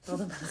 Peloton. Well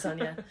done, Peloton,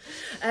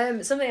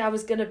 yeah. Something I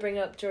was going to bring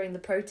up during the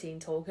protein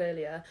talk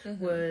earlier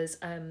was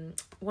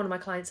one of my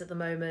clients at the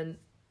moment,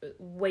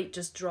 weight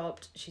just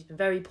dropped. She's been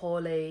very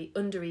poorly,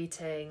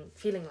 under-eating,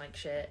 feeling like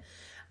shit.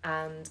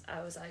 And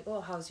I was like,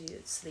 how's your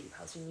sleep?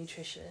 How's your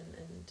nutrition?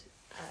 And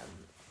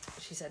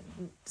she said,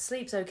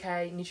 sleep's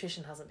okay,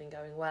 nutrition hasn't been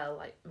going well,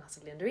 like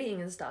massively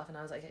under-eating and stuff. And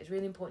I was like, it's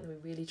really important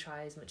that we really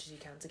try as much as you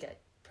can to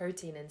get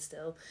protein in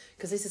still.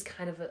 Because this is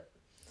kind of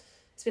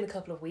it's been a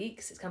couple of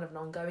weeks. It's kind of an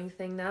ongoing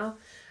thing now.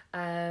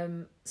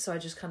 So I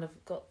just kind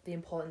of got the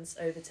importance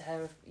over to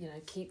her of,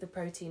 keep the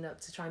protein up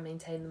to try and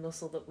maintain the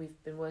muscle that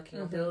we've been working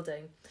on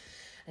building.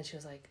 And she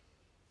was like,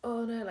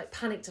 oh no, like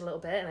panicked a little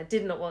bit. And I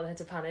did not want her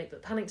to panic,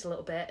 but panicked a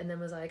little bit. And then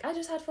was like, I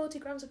just had 40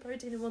 grams of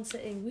protein in one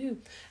sitting. Woo. And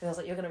I was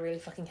like, you're going to really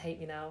fucking hate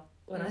me now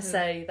when I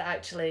say that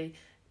actually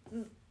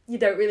you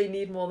don't really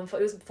need more than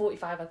it was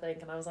 45, I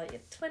think, and I was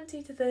like,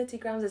 20 to 30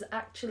 grams is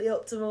actually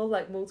optimal,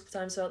 like multiple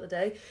times throughout the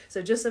day.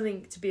 So just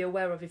something to be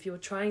aware of if you're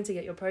trying to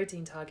get your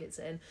protein targets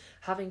in.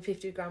 Having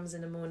 50 grams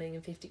in the morning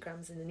and 50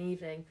 grams in an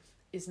evening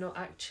is not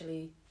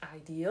actually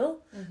ideal.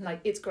 Like,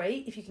 it's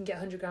great if you can get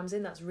 100 grams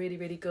in, that's really,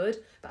 really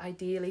good, but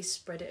ideally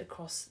spread it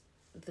across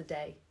the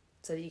day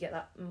so that you get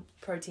that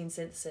protein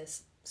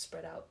synthesis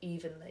spread out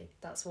evenly.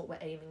 That's what we're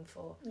aiming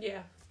for.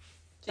 Yeah.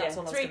 That's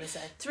what I was going to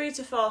say. 3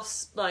 to 4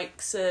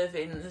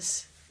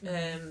 servings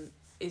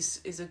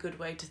is a good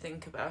way to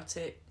think about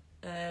it.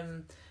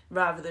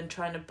 Rather than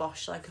trying to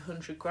bosh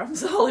 100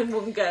 grams all in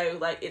one go,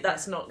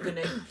 that's not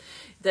gonna.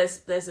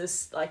 There's a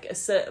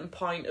certain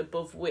point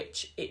above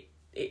which it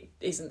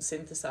isn't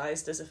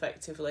synthesized as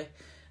effectively.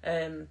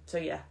 So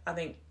yeah, I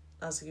think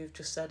as you've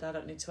just said, I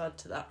don't need to add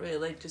to that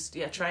really. Just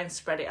try and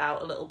spread it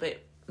out a little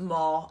bit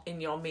more in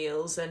your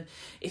meals, and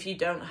if you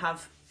don't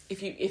have,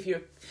 if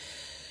you're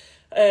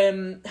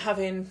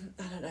having,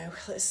 I don't know,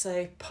 let's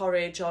say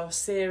porridge or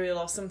cereal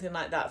or something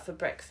like that for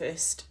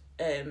breakfast,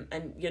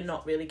 and you're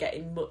not really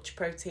getting much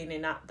protein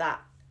in at that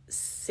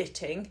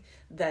sitting,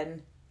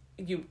 then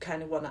you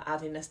kind of want to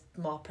add in a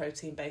more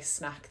protein-based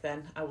snack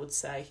then, I would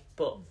say.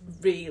 But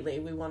really,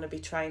 we want to be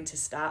trying to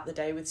start the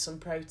day with some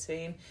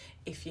protein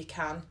if you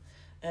can.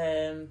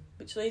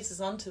 Which leads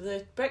us on to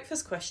the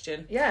breakfast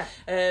question. Yeah.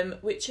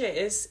 Which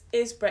is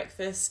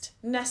breakfast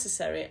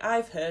necessary?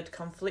 I've heard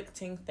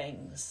conflicting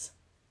things.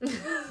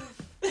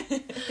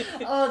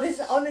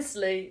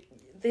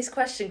 This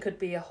question could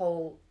be a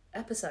whole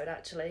episode,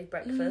 actually,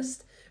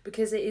 breakfast,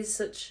 because it is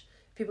such,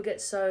 people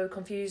get so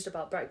confused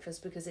about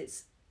breakfast because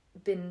it's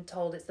been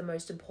told it's the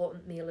most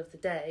important meal of the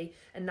day,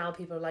 and now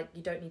people are like,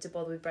 you don't need to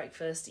bother with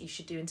breakfast, you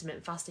should do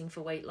intermittent fasting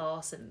for weight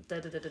loss and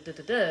da.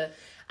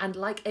 And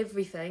like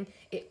everything,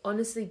 it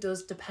honestly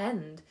does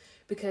depend,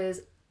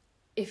 because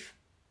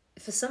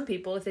for some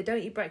people, if they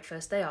don't eat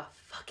breakfast, they are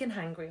fucking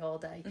hangry all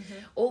day.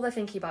 All they're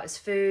thinking about is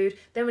food.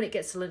 Then when it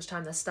gets to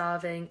lunchtime, they're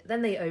starving.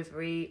 Then they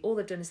overeat. All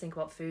they've done is think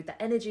about food. Their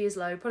energy is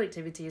low,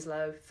 productivity is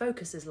low,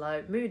 focus is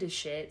low, mood is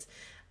shit,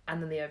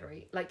 and then they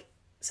overeat.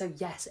 So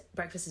yes,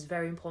 breakfast is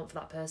very important for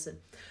that person.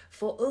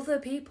 For other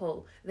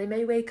people, they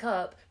may wake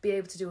up, be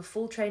able to do a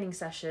full training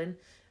session,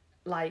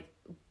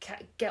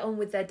 get on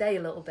with their day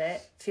a little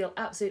bit, feel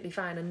absolutely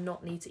fine and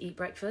not need to eat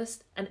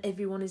breakfast. And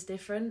everyone is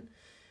different.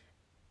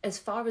 As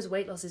far as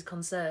weight loss is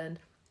concerned,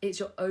 it's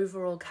your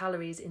overall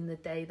calories in the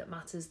day that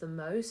matters the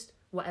most,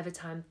 whatever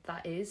time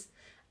that is.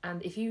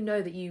 And if you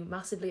know that you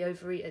massively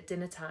overeat at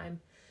dinner time,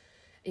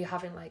 you're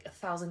having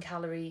 1,000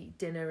 calorie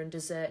dinner and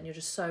dessert and you're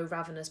just so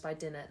ravenous by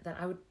dinner, then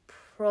I would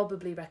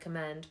probably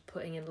recommend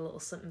putting in a little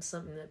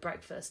something at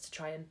breakfast to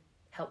try and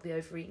help the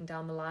overeating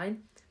down the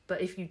line.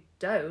 But if you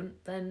don't,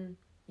 then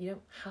you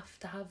don't have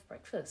to have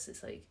breakfast.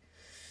 It's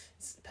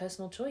it's a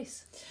personal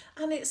choice.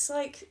 And it's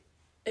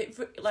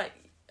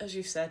as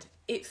you've said,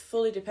 it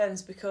fully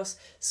depends, because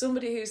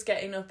somebody who's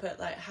getting up at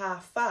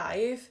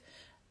 5:30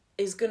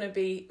 is going to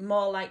be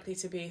more likely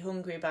to be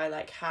hungry by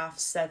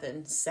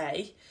 7:30,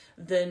 say,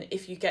 than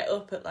if you get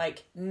up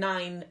at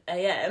 9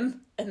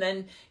 a.m. and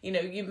then,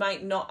 you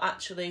might not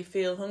actually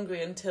feel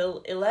hungry until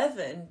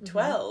 11,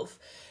 12.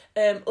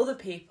 Other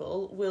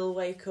people will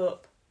wake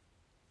up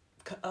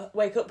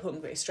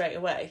hungry straight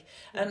away.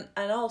 And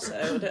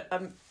also,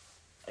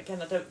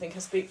 again, I don't think I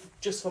speak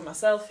just for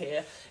myself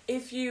here.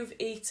 If you've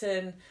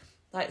eaten,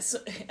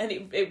 and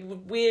it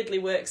weirdly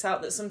works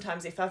out that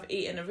sometimes if I've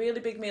eaten a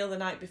really big meal the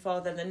night before,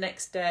 then the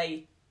next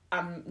day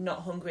I'm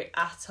not hungry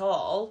at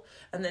all,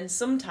 and then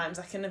sometimes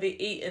I can have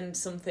eaten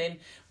something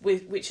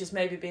which has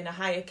maybe been a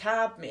higher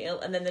carb meal,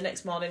 and then the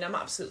next morning I'm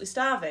absolutely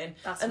starving.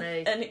 That's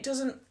me. And it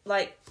doesn't,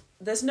 like,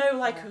 there's no,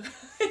 like,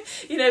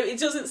 you know, it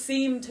doesn't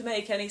seem to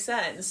make any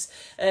sense.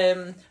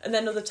 And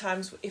then other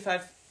times, if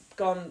I've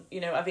gone, you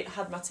know, I've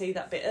had my tea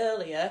that bit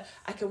earlier,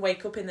 I can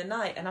wake up in the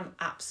night and I'm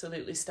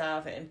absolutely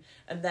starving,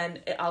 and then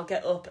I'll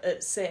get up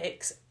at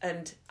 6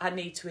 and I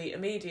need to eat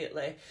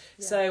immediately.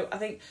 So I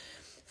think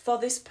for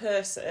this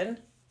person,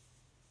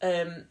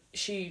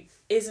 she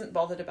isn't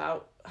bothered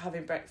about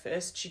having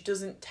breakfast. She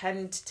doesn't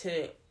tend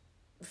to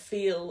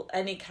feel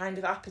any kind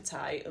of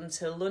appetite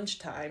until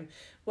lunchtime.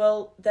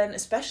 Well, then,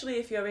 especially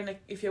if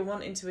you're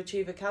wanting to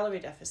achieve a calorie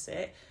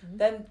deficit,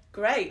 then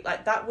great,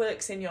 like, that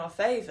works in your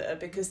favour,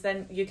 because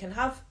then you can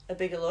have a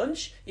bigger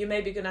lunch. You're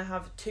maybe going to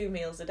have 2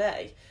 meals a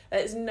day.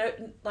 There's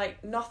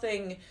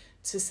nothing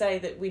to say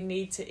that we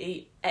need to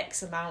eat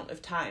X amount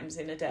of times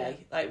in a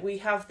day. Like, we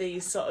have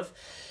these sort of,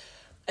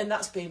 and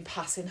that's been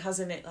passing,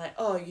 hasn't it? Like,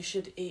 oh, you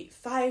should eat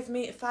 5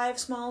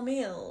 small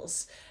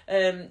meals,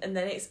 and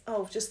then it's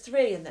just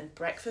 3, and then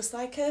breakfast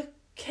like a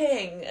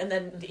king, and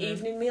then the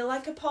evening meal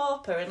like a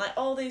pauper, and like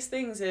all these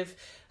things of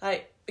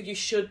like, you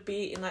should be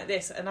eating like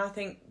this. And I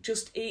think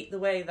just eat the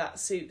way that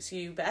suits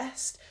you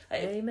best.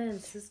 Like,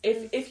 amen.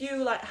 If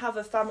you like have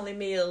a family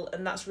meal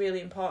and that's really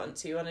important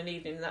to you on an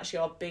evening, and that's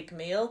your big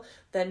meal,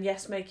 then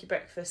yes, make your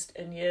breakfast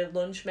and your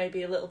lunch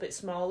maybe a little bit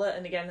smaller,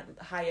 and again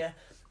higher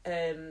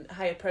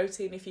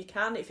protein if you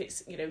can. If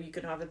it's, you know, you're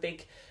going to have a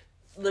big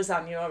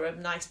lasagna or a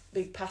nice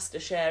big pasta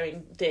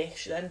sharing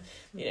dish, then,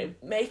 you know,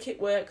 make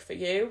it work for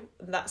you.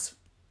 And that's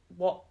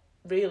what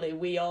really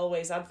we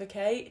always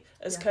advocate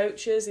as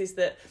coaches, is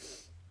that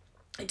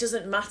it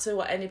doesn't matter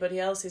what anybody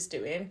else is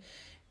doing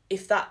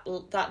if that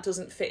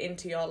doesn't fit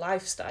into your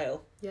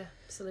lifestyle. Yeah,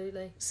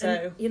 absolutely. So,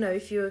 and, you know,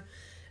 if you're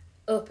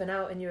up and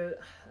out and you're,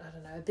 I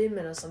don't know, a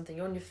binman or something,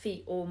 you're on your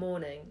feet all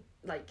morning,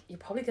 like, you're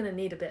probably going to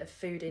need a bit of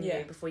food in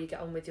you before you get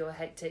on with your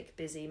hectic,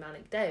 busy,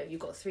 manic day, or you've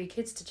got 3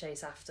 kids to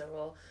chase after,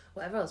 or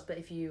whatever else. But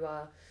if you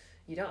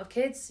don't have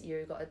kids,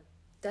 you've got a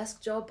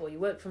desk job, or you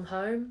work from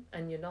home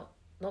and you're not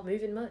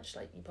moving much,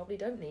 like, you probably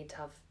don't need to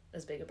have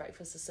as big a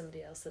breakfast as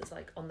somebody else that's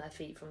like on their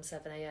feet from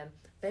 7 a.m.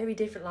 Very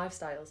different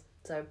lifestyles,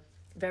 so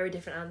very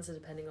different answer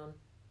depending on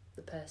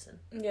the person.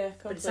 Yeah, completely.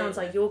 But it sounds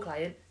like your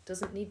client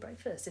doesn't need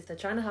breakfast. If they're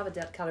trying to have a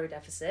calorie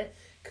deficit,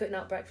 cutting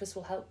out breakfast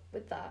will help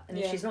with that. And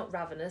if she's not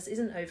ravenous,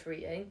 isn't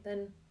overeating,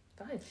 then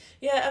fine.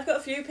 Yeah, I've got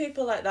a few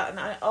people like that, and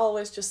I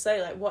always just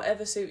say, like,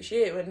 whatever suits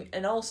you.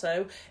 And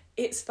also,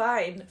 it's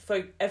fine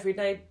for every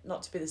day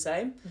not to be the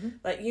same.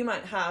 Like, you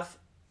might have,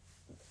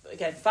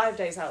 again, 5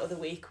 days out of the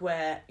week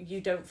where you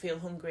don't feel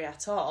hungry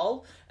at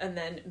all, and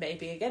then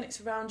maybe again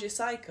it's around your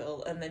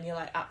cycle, and then you're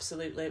like,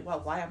 absolutely, well,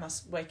 why am I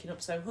waking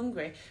up so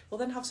hungry? Well,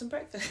 then have some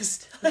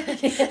breakfast.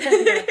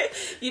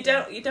 You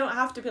don't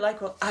have to be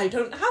like, well, I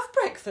don't have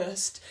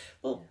breakfast.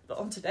 Well, but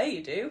on today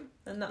you do,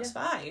 and that's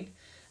fine.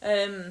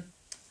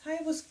 I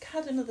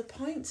had another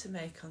point to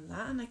make on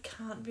that, and I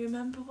can't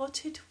remember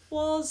what it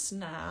was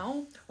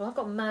now. Well, I've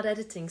got mad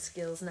editing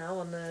skills now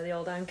on the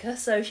old Anchor,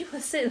 so if you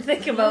want to sit and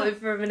think about it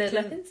for a minute,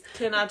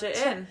 can add it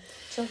in.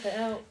 Chop it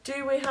out.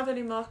 Do we have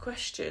any more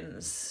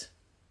questions?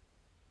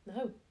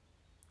 No.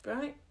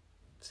 Right.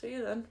 See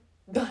you then.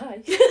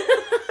 Bye.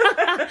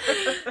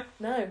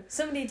 No.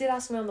 Somebody did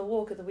ask me on the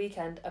walk at the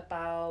weekend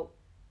about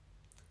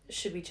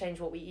should we change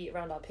what we eat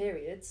around our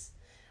periods,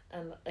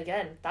 and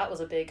again, that was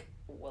a big,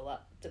 well,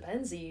 that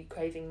depends. Are you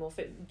craving more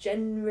food?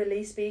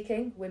 Generally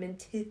speaking, women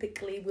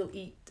typically will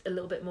eat a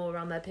little bit more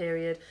around their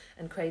period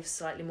and crave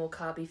slightly more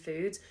carby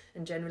foods,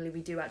 and generally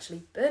we do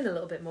actually burn a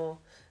little bit more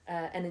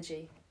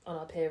energy on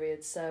our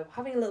periods. So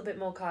having a little bit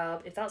more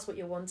carb, if that's what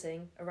you're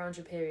wanting around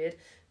your period,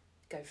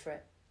 go for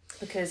it.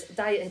 Because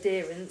diet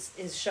adherence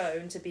is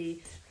shown to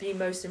be the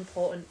most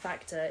important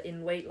factor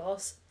in weight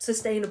loss,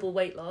 sustainable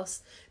weight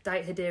loss.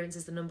 Diet adherence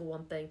is the number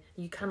one thing.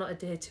 You cannot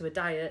adhere to a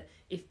diet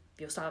if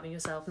you're starving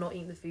yourself, not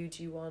eating the foods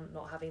you want,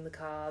 not having the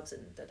carbs,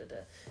 and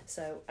da-da-da.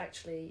 So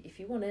actually, if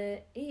you want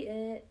it, eat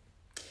it.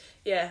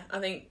 Yeah, I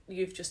think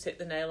you've just hit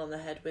the nail on the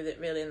head with it,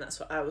 really, and that's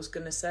what I was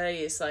going to say.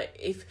 It's like,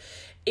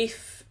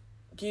 if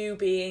you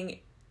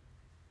being...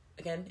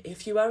 Again,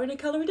 if you are in a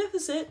calorie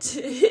deficit,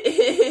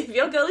 if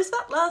your goal is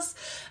fat loss,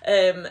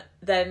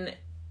 then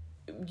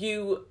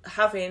you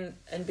having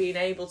and being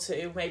able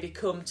to maybe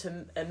come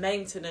to a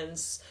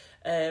maintenance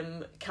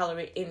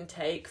calorie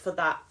intake for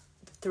that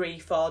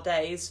 3-4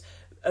 days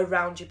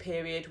around your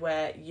period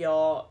where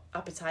your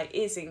appetite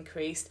is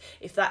increased,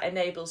 if that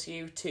enables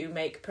you to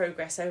make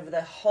progress over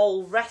the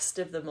whole rest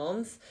of the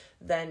month,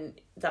 then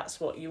that's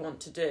what you want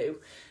to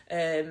do.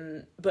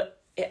 But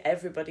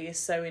everybody is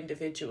so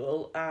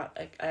individual. I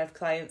have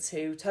clients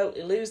who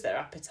totally lose their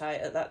appetite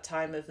at that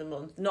time of the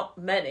month. Not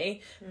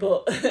many,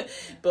 but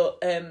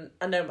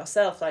I know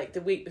myself, like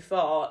the week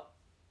before,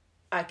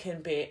 I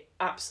can be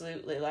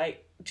absolutely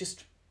like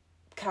just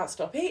can't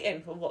stop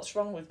eating. Well, what's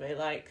wrong with me?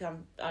 Like,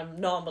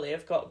 I'm normally,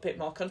 I've got a bit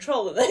more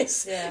control than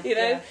this, you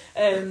know?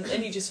 And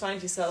you just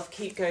find yourself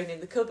keep going in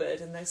the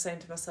cupboard, and then saying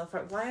to myself,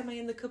 right, why am I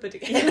in the cupboard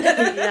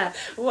again?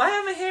 Why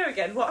am I here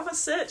again? What am I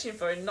searching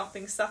for? And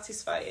nothing's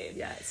satisfying.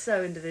 Yeah, it's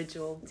so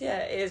individual. Yeah,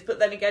 it is. But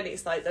then again,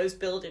 it's like those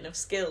building of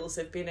skills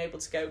of being able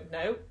to go,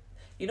 no,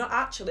 you're not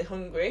actually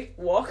hungry,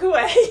 walk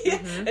away,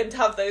 and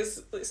have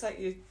those, it's like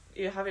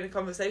you're having a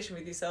conversation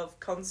with yourself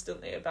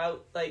constantly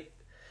about, like,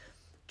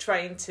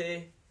 trying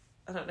to,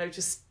 I don't know,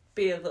 just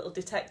be a little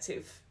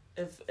detective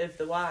of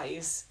the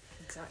whys.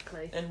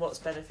 Exactly. And what's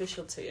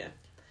beneficial to you.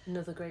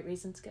 Another great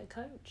reason to get a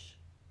coach.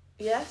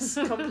 Yes,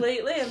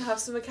 completely. And have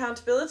some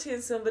accountability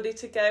and somebody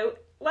to go,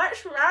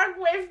 what's wrong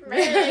with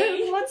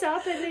me? What's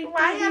happening?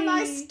 Why am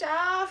I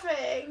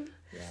starving?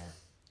 Yeah.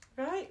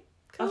 Right.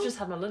 Cool. I've just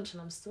had my lunch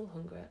and I'm still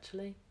hungry,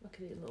 actually. I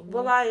could eat a little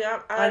more. Well,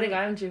 I think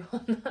I am due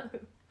one now.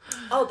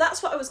 Oh,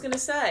 that's what I was going to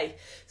say.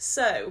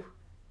 So,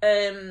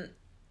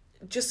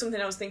 just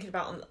something I was thinking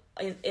about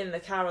in the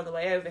car on the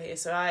way over here.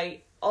 So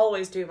I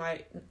always do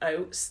my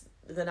oats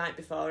the night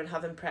before and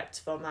have them prepped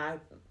for my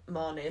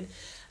morning.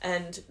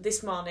 And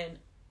this morning,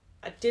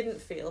 I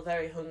didn't feel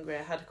very hungry.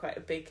 I had quite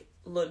a big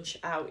lunch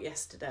out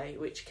yesterday,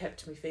 which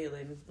kept me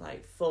feeling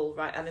like full,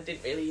 right? And I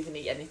didn't really even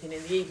eat anything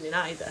in the evening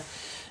either.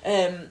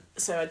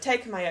 So I'd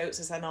taken my oats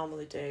as I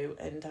normally do,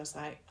 and I was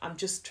like, I'm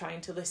just trying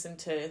to listen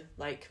to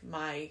like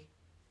my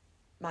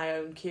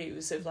own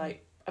cues of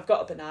like, I've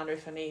got a banana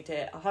if I need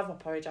it. I'll have my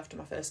porridge after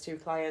my first 2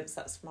 clients.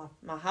 That's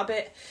my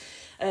habit.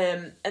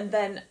 And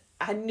then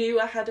I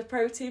knew I had a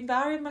protein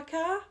bar in my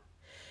car.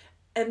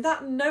 And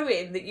that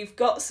knowing that you've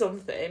got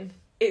something,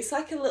 it's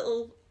like a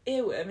little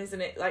earworm, isn't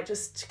it? Like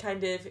just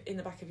kind of in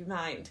the back of your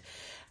mind.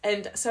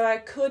 And so I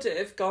could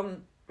have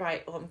gone,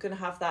 right, well, I'm going to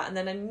have that. And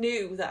then I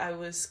knew that I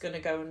was going to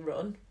go and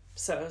run.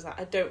 So I was like,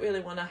 I don't really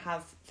want to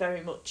have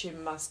very much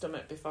in my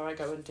stomach before I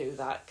go and do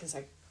that, because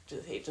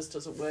it just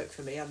doesn't work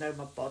for me. I know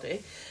my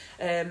body.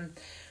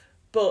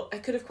 But I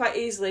could have quite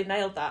easily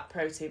nailed that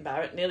protein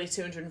bar at nearly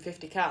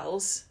 250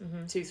 calories,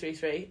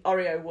 233,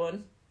 Oreo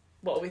 1.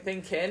 What are we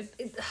thinking?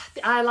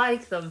 I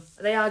like them.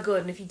 They are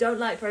good. And if you don't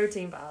like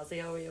protein bars, the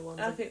Oreo ones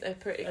I think they're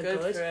pretty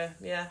good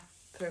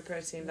for a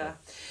protein bar.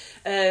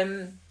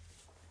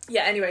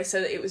 Anyway, so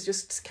it was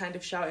just kind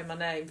of shouting my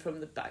name from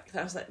the back.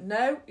 I was like,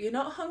 no, you're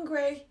not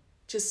hungry.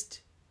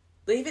 Just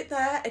leave it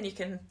there, and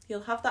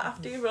you'll have that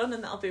after you run,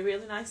 and that'll be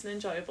really nice and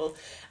enjoyable.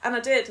 And I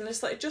did, and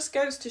it's like, it just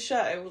goes to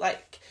show,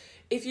 like,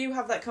 if you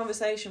have that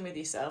conversation with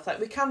yourself, like,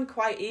 we can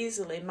quite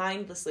easily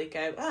mindlessly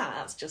go,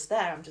 that's just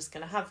there, I'm just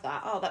going to have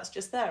that. Oh, that's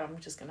just there, I'm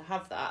just going to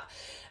have that.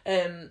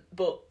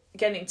 But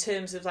again, in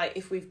terms of, like,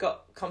 if we've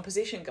got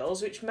composition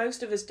goals, which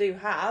most of us do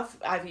have,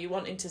 either you're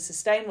wanting to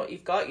sustain what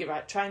you've got, you're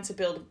right, trying to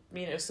build,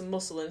 some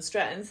muscle and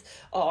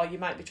strength, or you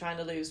might be trying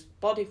to lose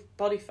body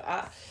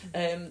fat,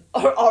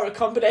 or a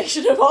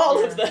combination of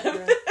all of them.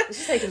 Yeah. It's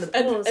just taking the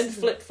pause and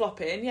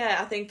flip-flopping. Yeah,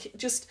 I think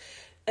just...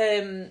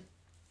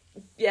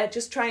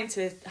 just trying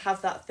to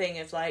have that thing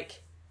of,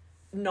 like,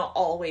 not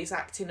always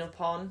acting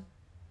upon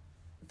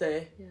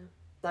the,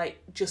 like,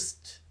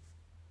 just,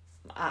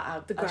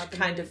 I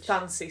kind of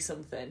fancy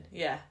something,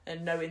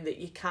 and knowing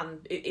that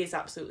it is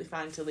absolutely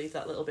fine to leave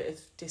that little bit of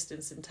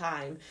distance and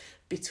time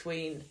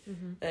between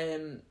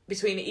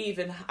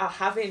even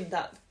having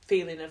that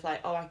feeling of,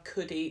 like, oh, I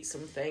could eat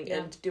something,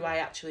 and do I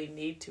actually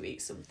need to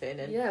eat something?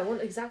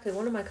 And exactly.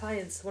 One of my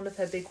clients, one of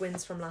her big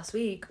wins from last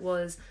week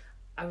was,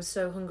 I was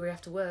so hungry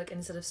after work, and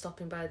instead of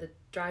stopping by the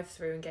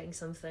drive-thru and getting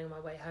something on my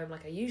way home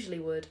like I usually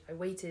would, I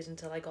waited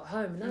until I got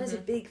home. And that is a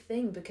big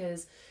thing,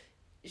 because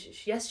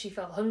yes, she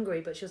felt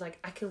hungry, but she was like,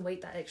 I can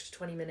wait that extra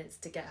 20 minutes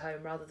to get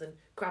home rather than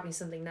grabbing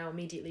something now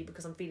immediately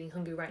because I'm feeling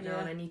hungry right now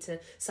and I need to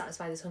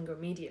satisfy this hunger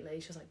immediately.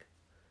 She was like,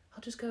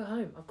 I'll just go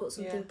home. I've got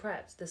something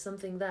prepped. There's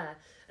something there.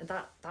 And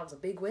that was a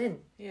big win.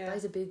 Yeah. That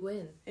is a big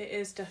win. It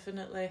is,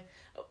 definitely.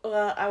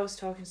 Well, I was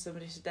talking to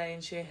somebody today,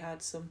 and she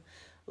had some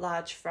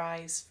large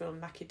fries from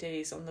Mackie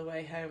D's on the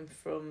way home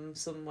from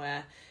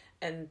somewhere,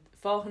 and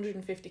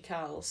 450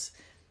 calories,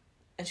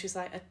 and she was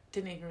like, I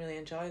didn't even really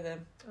enjoy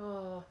them.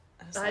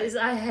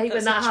 I hate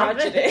when that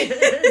happens.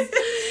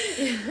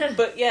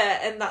 But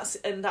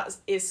that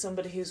is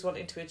somebody who's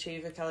wanting to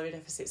achieve a calorie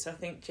deficit. So I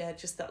think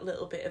just that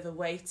little bit of a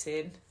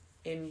waiting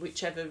in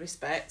whichever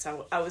respect.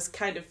 I was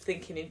kind of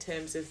thinking in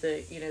terms of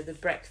the the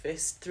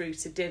breakfast through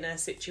to dinner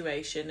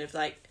situation of,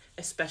 like,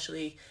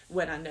 especially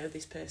when I know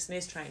this person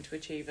is trying to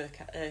achieve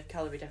a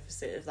calorie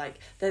deficit, of, like,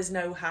 there's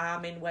no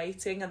harm in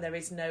waiting, and there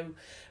is no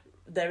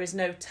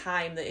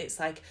time that it's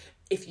like,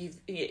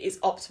 it's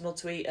optimal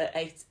to eat at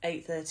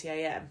 8:30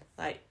 a.m.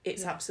 Like,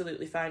 it's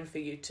absolutely fine for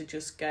you to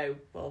just go,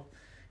 well,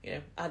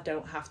 I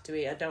don't have to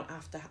eat, I don't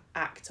have to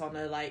act on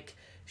a, like,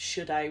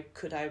 could I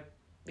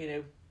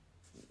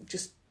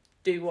just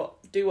do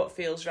what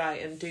feels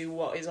right, and do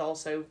what is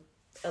also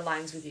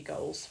aligns with your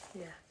goals.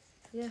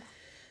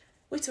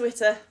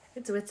 Witter.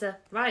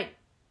 Right,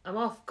 I'm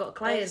off. Got a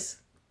client. Yes.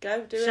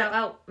 Go do it. Shout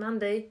out,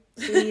 Mandy.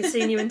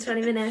 Seeing you in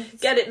 20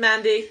 minutes. Get it,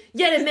 Mandy.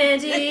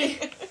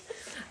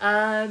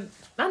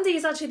 Mandy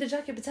is actually the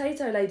jacket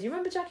potato lady. You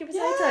remember jacket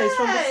potatoes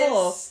from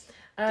before?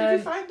 Did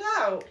you find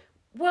out?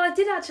 Well, I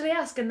did actually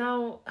ask, and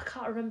now I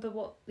can't remember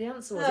what the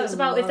answer was. It was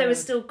about if they were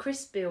still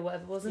crispy or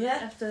whatever, wasn't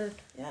it?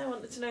 Yeah, I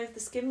wanted to know if the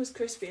skin was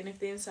crispy and if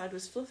the inside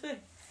was fluffy.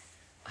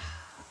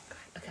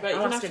 Okay, right, you're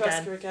going to have to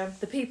ask her again.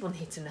 The people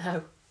need to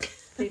know.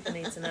 People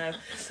need to know.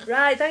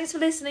 Right, thanks for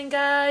listening,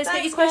 guys.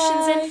 Thanks, Get your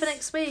questions in for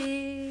next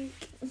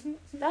week.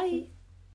 Bye.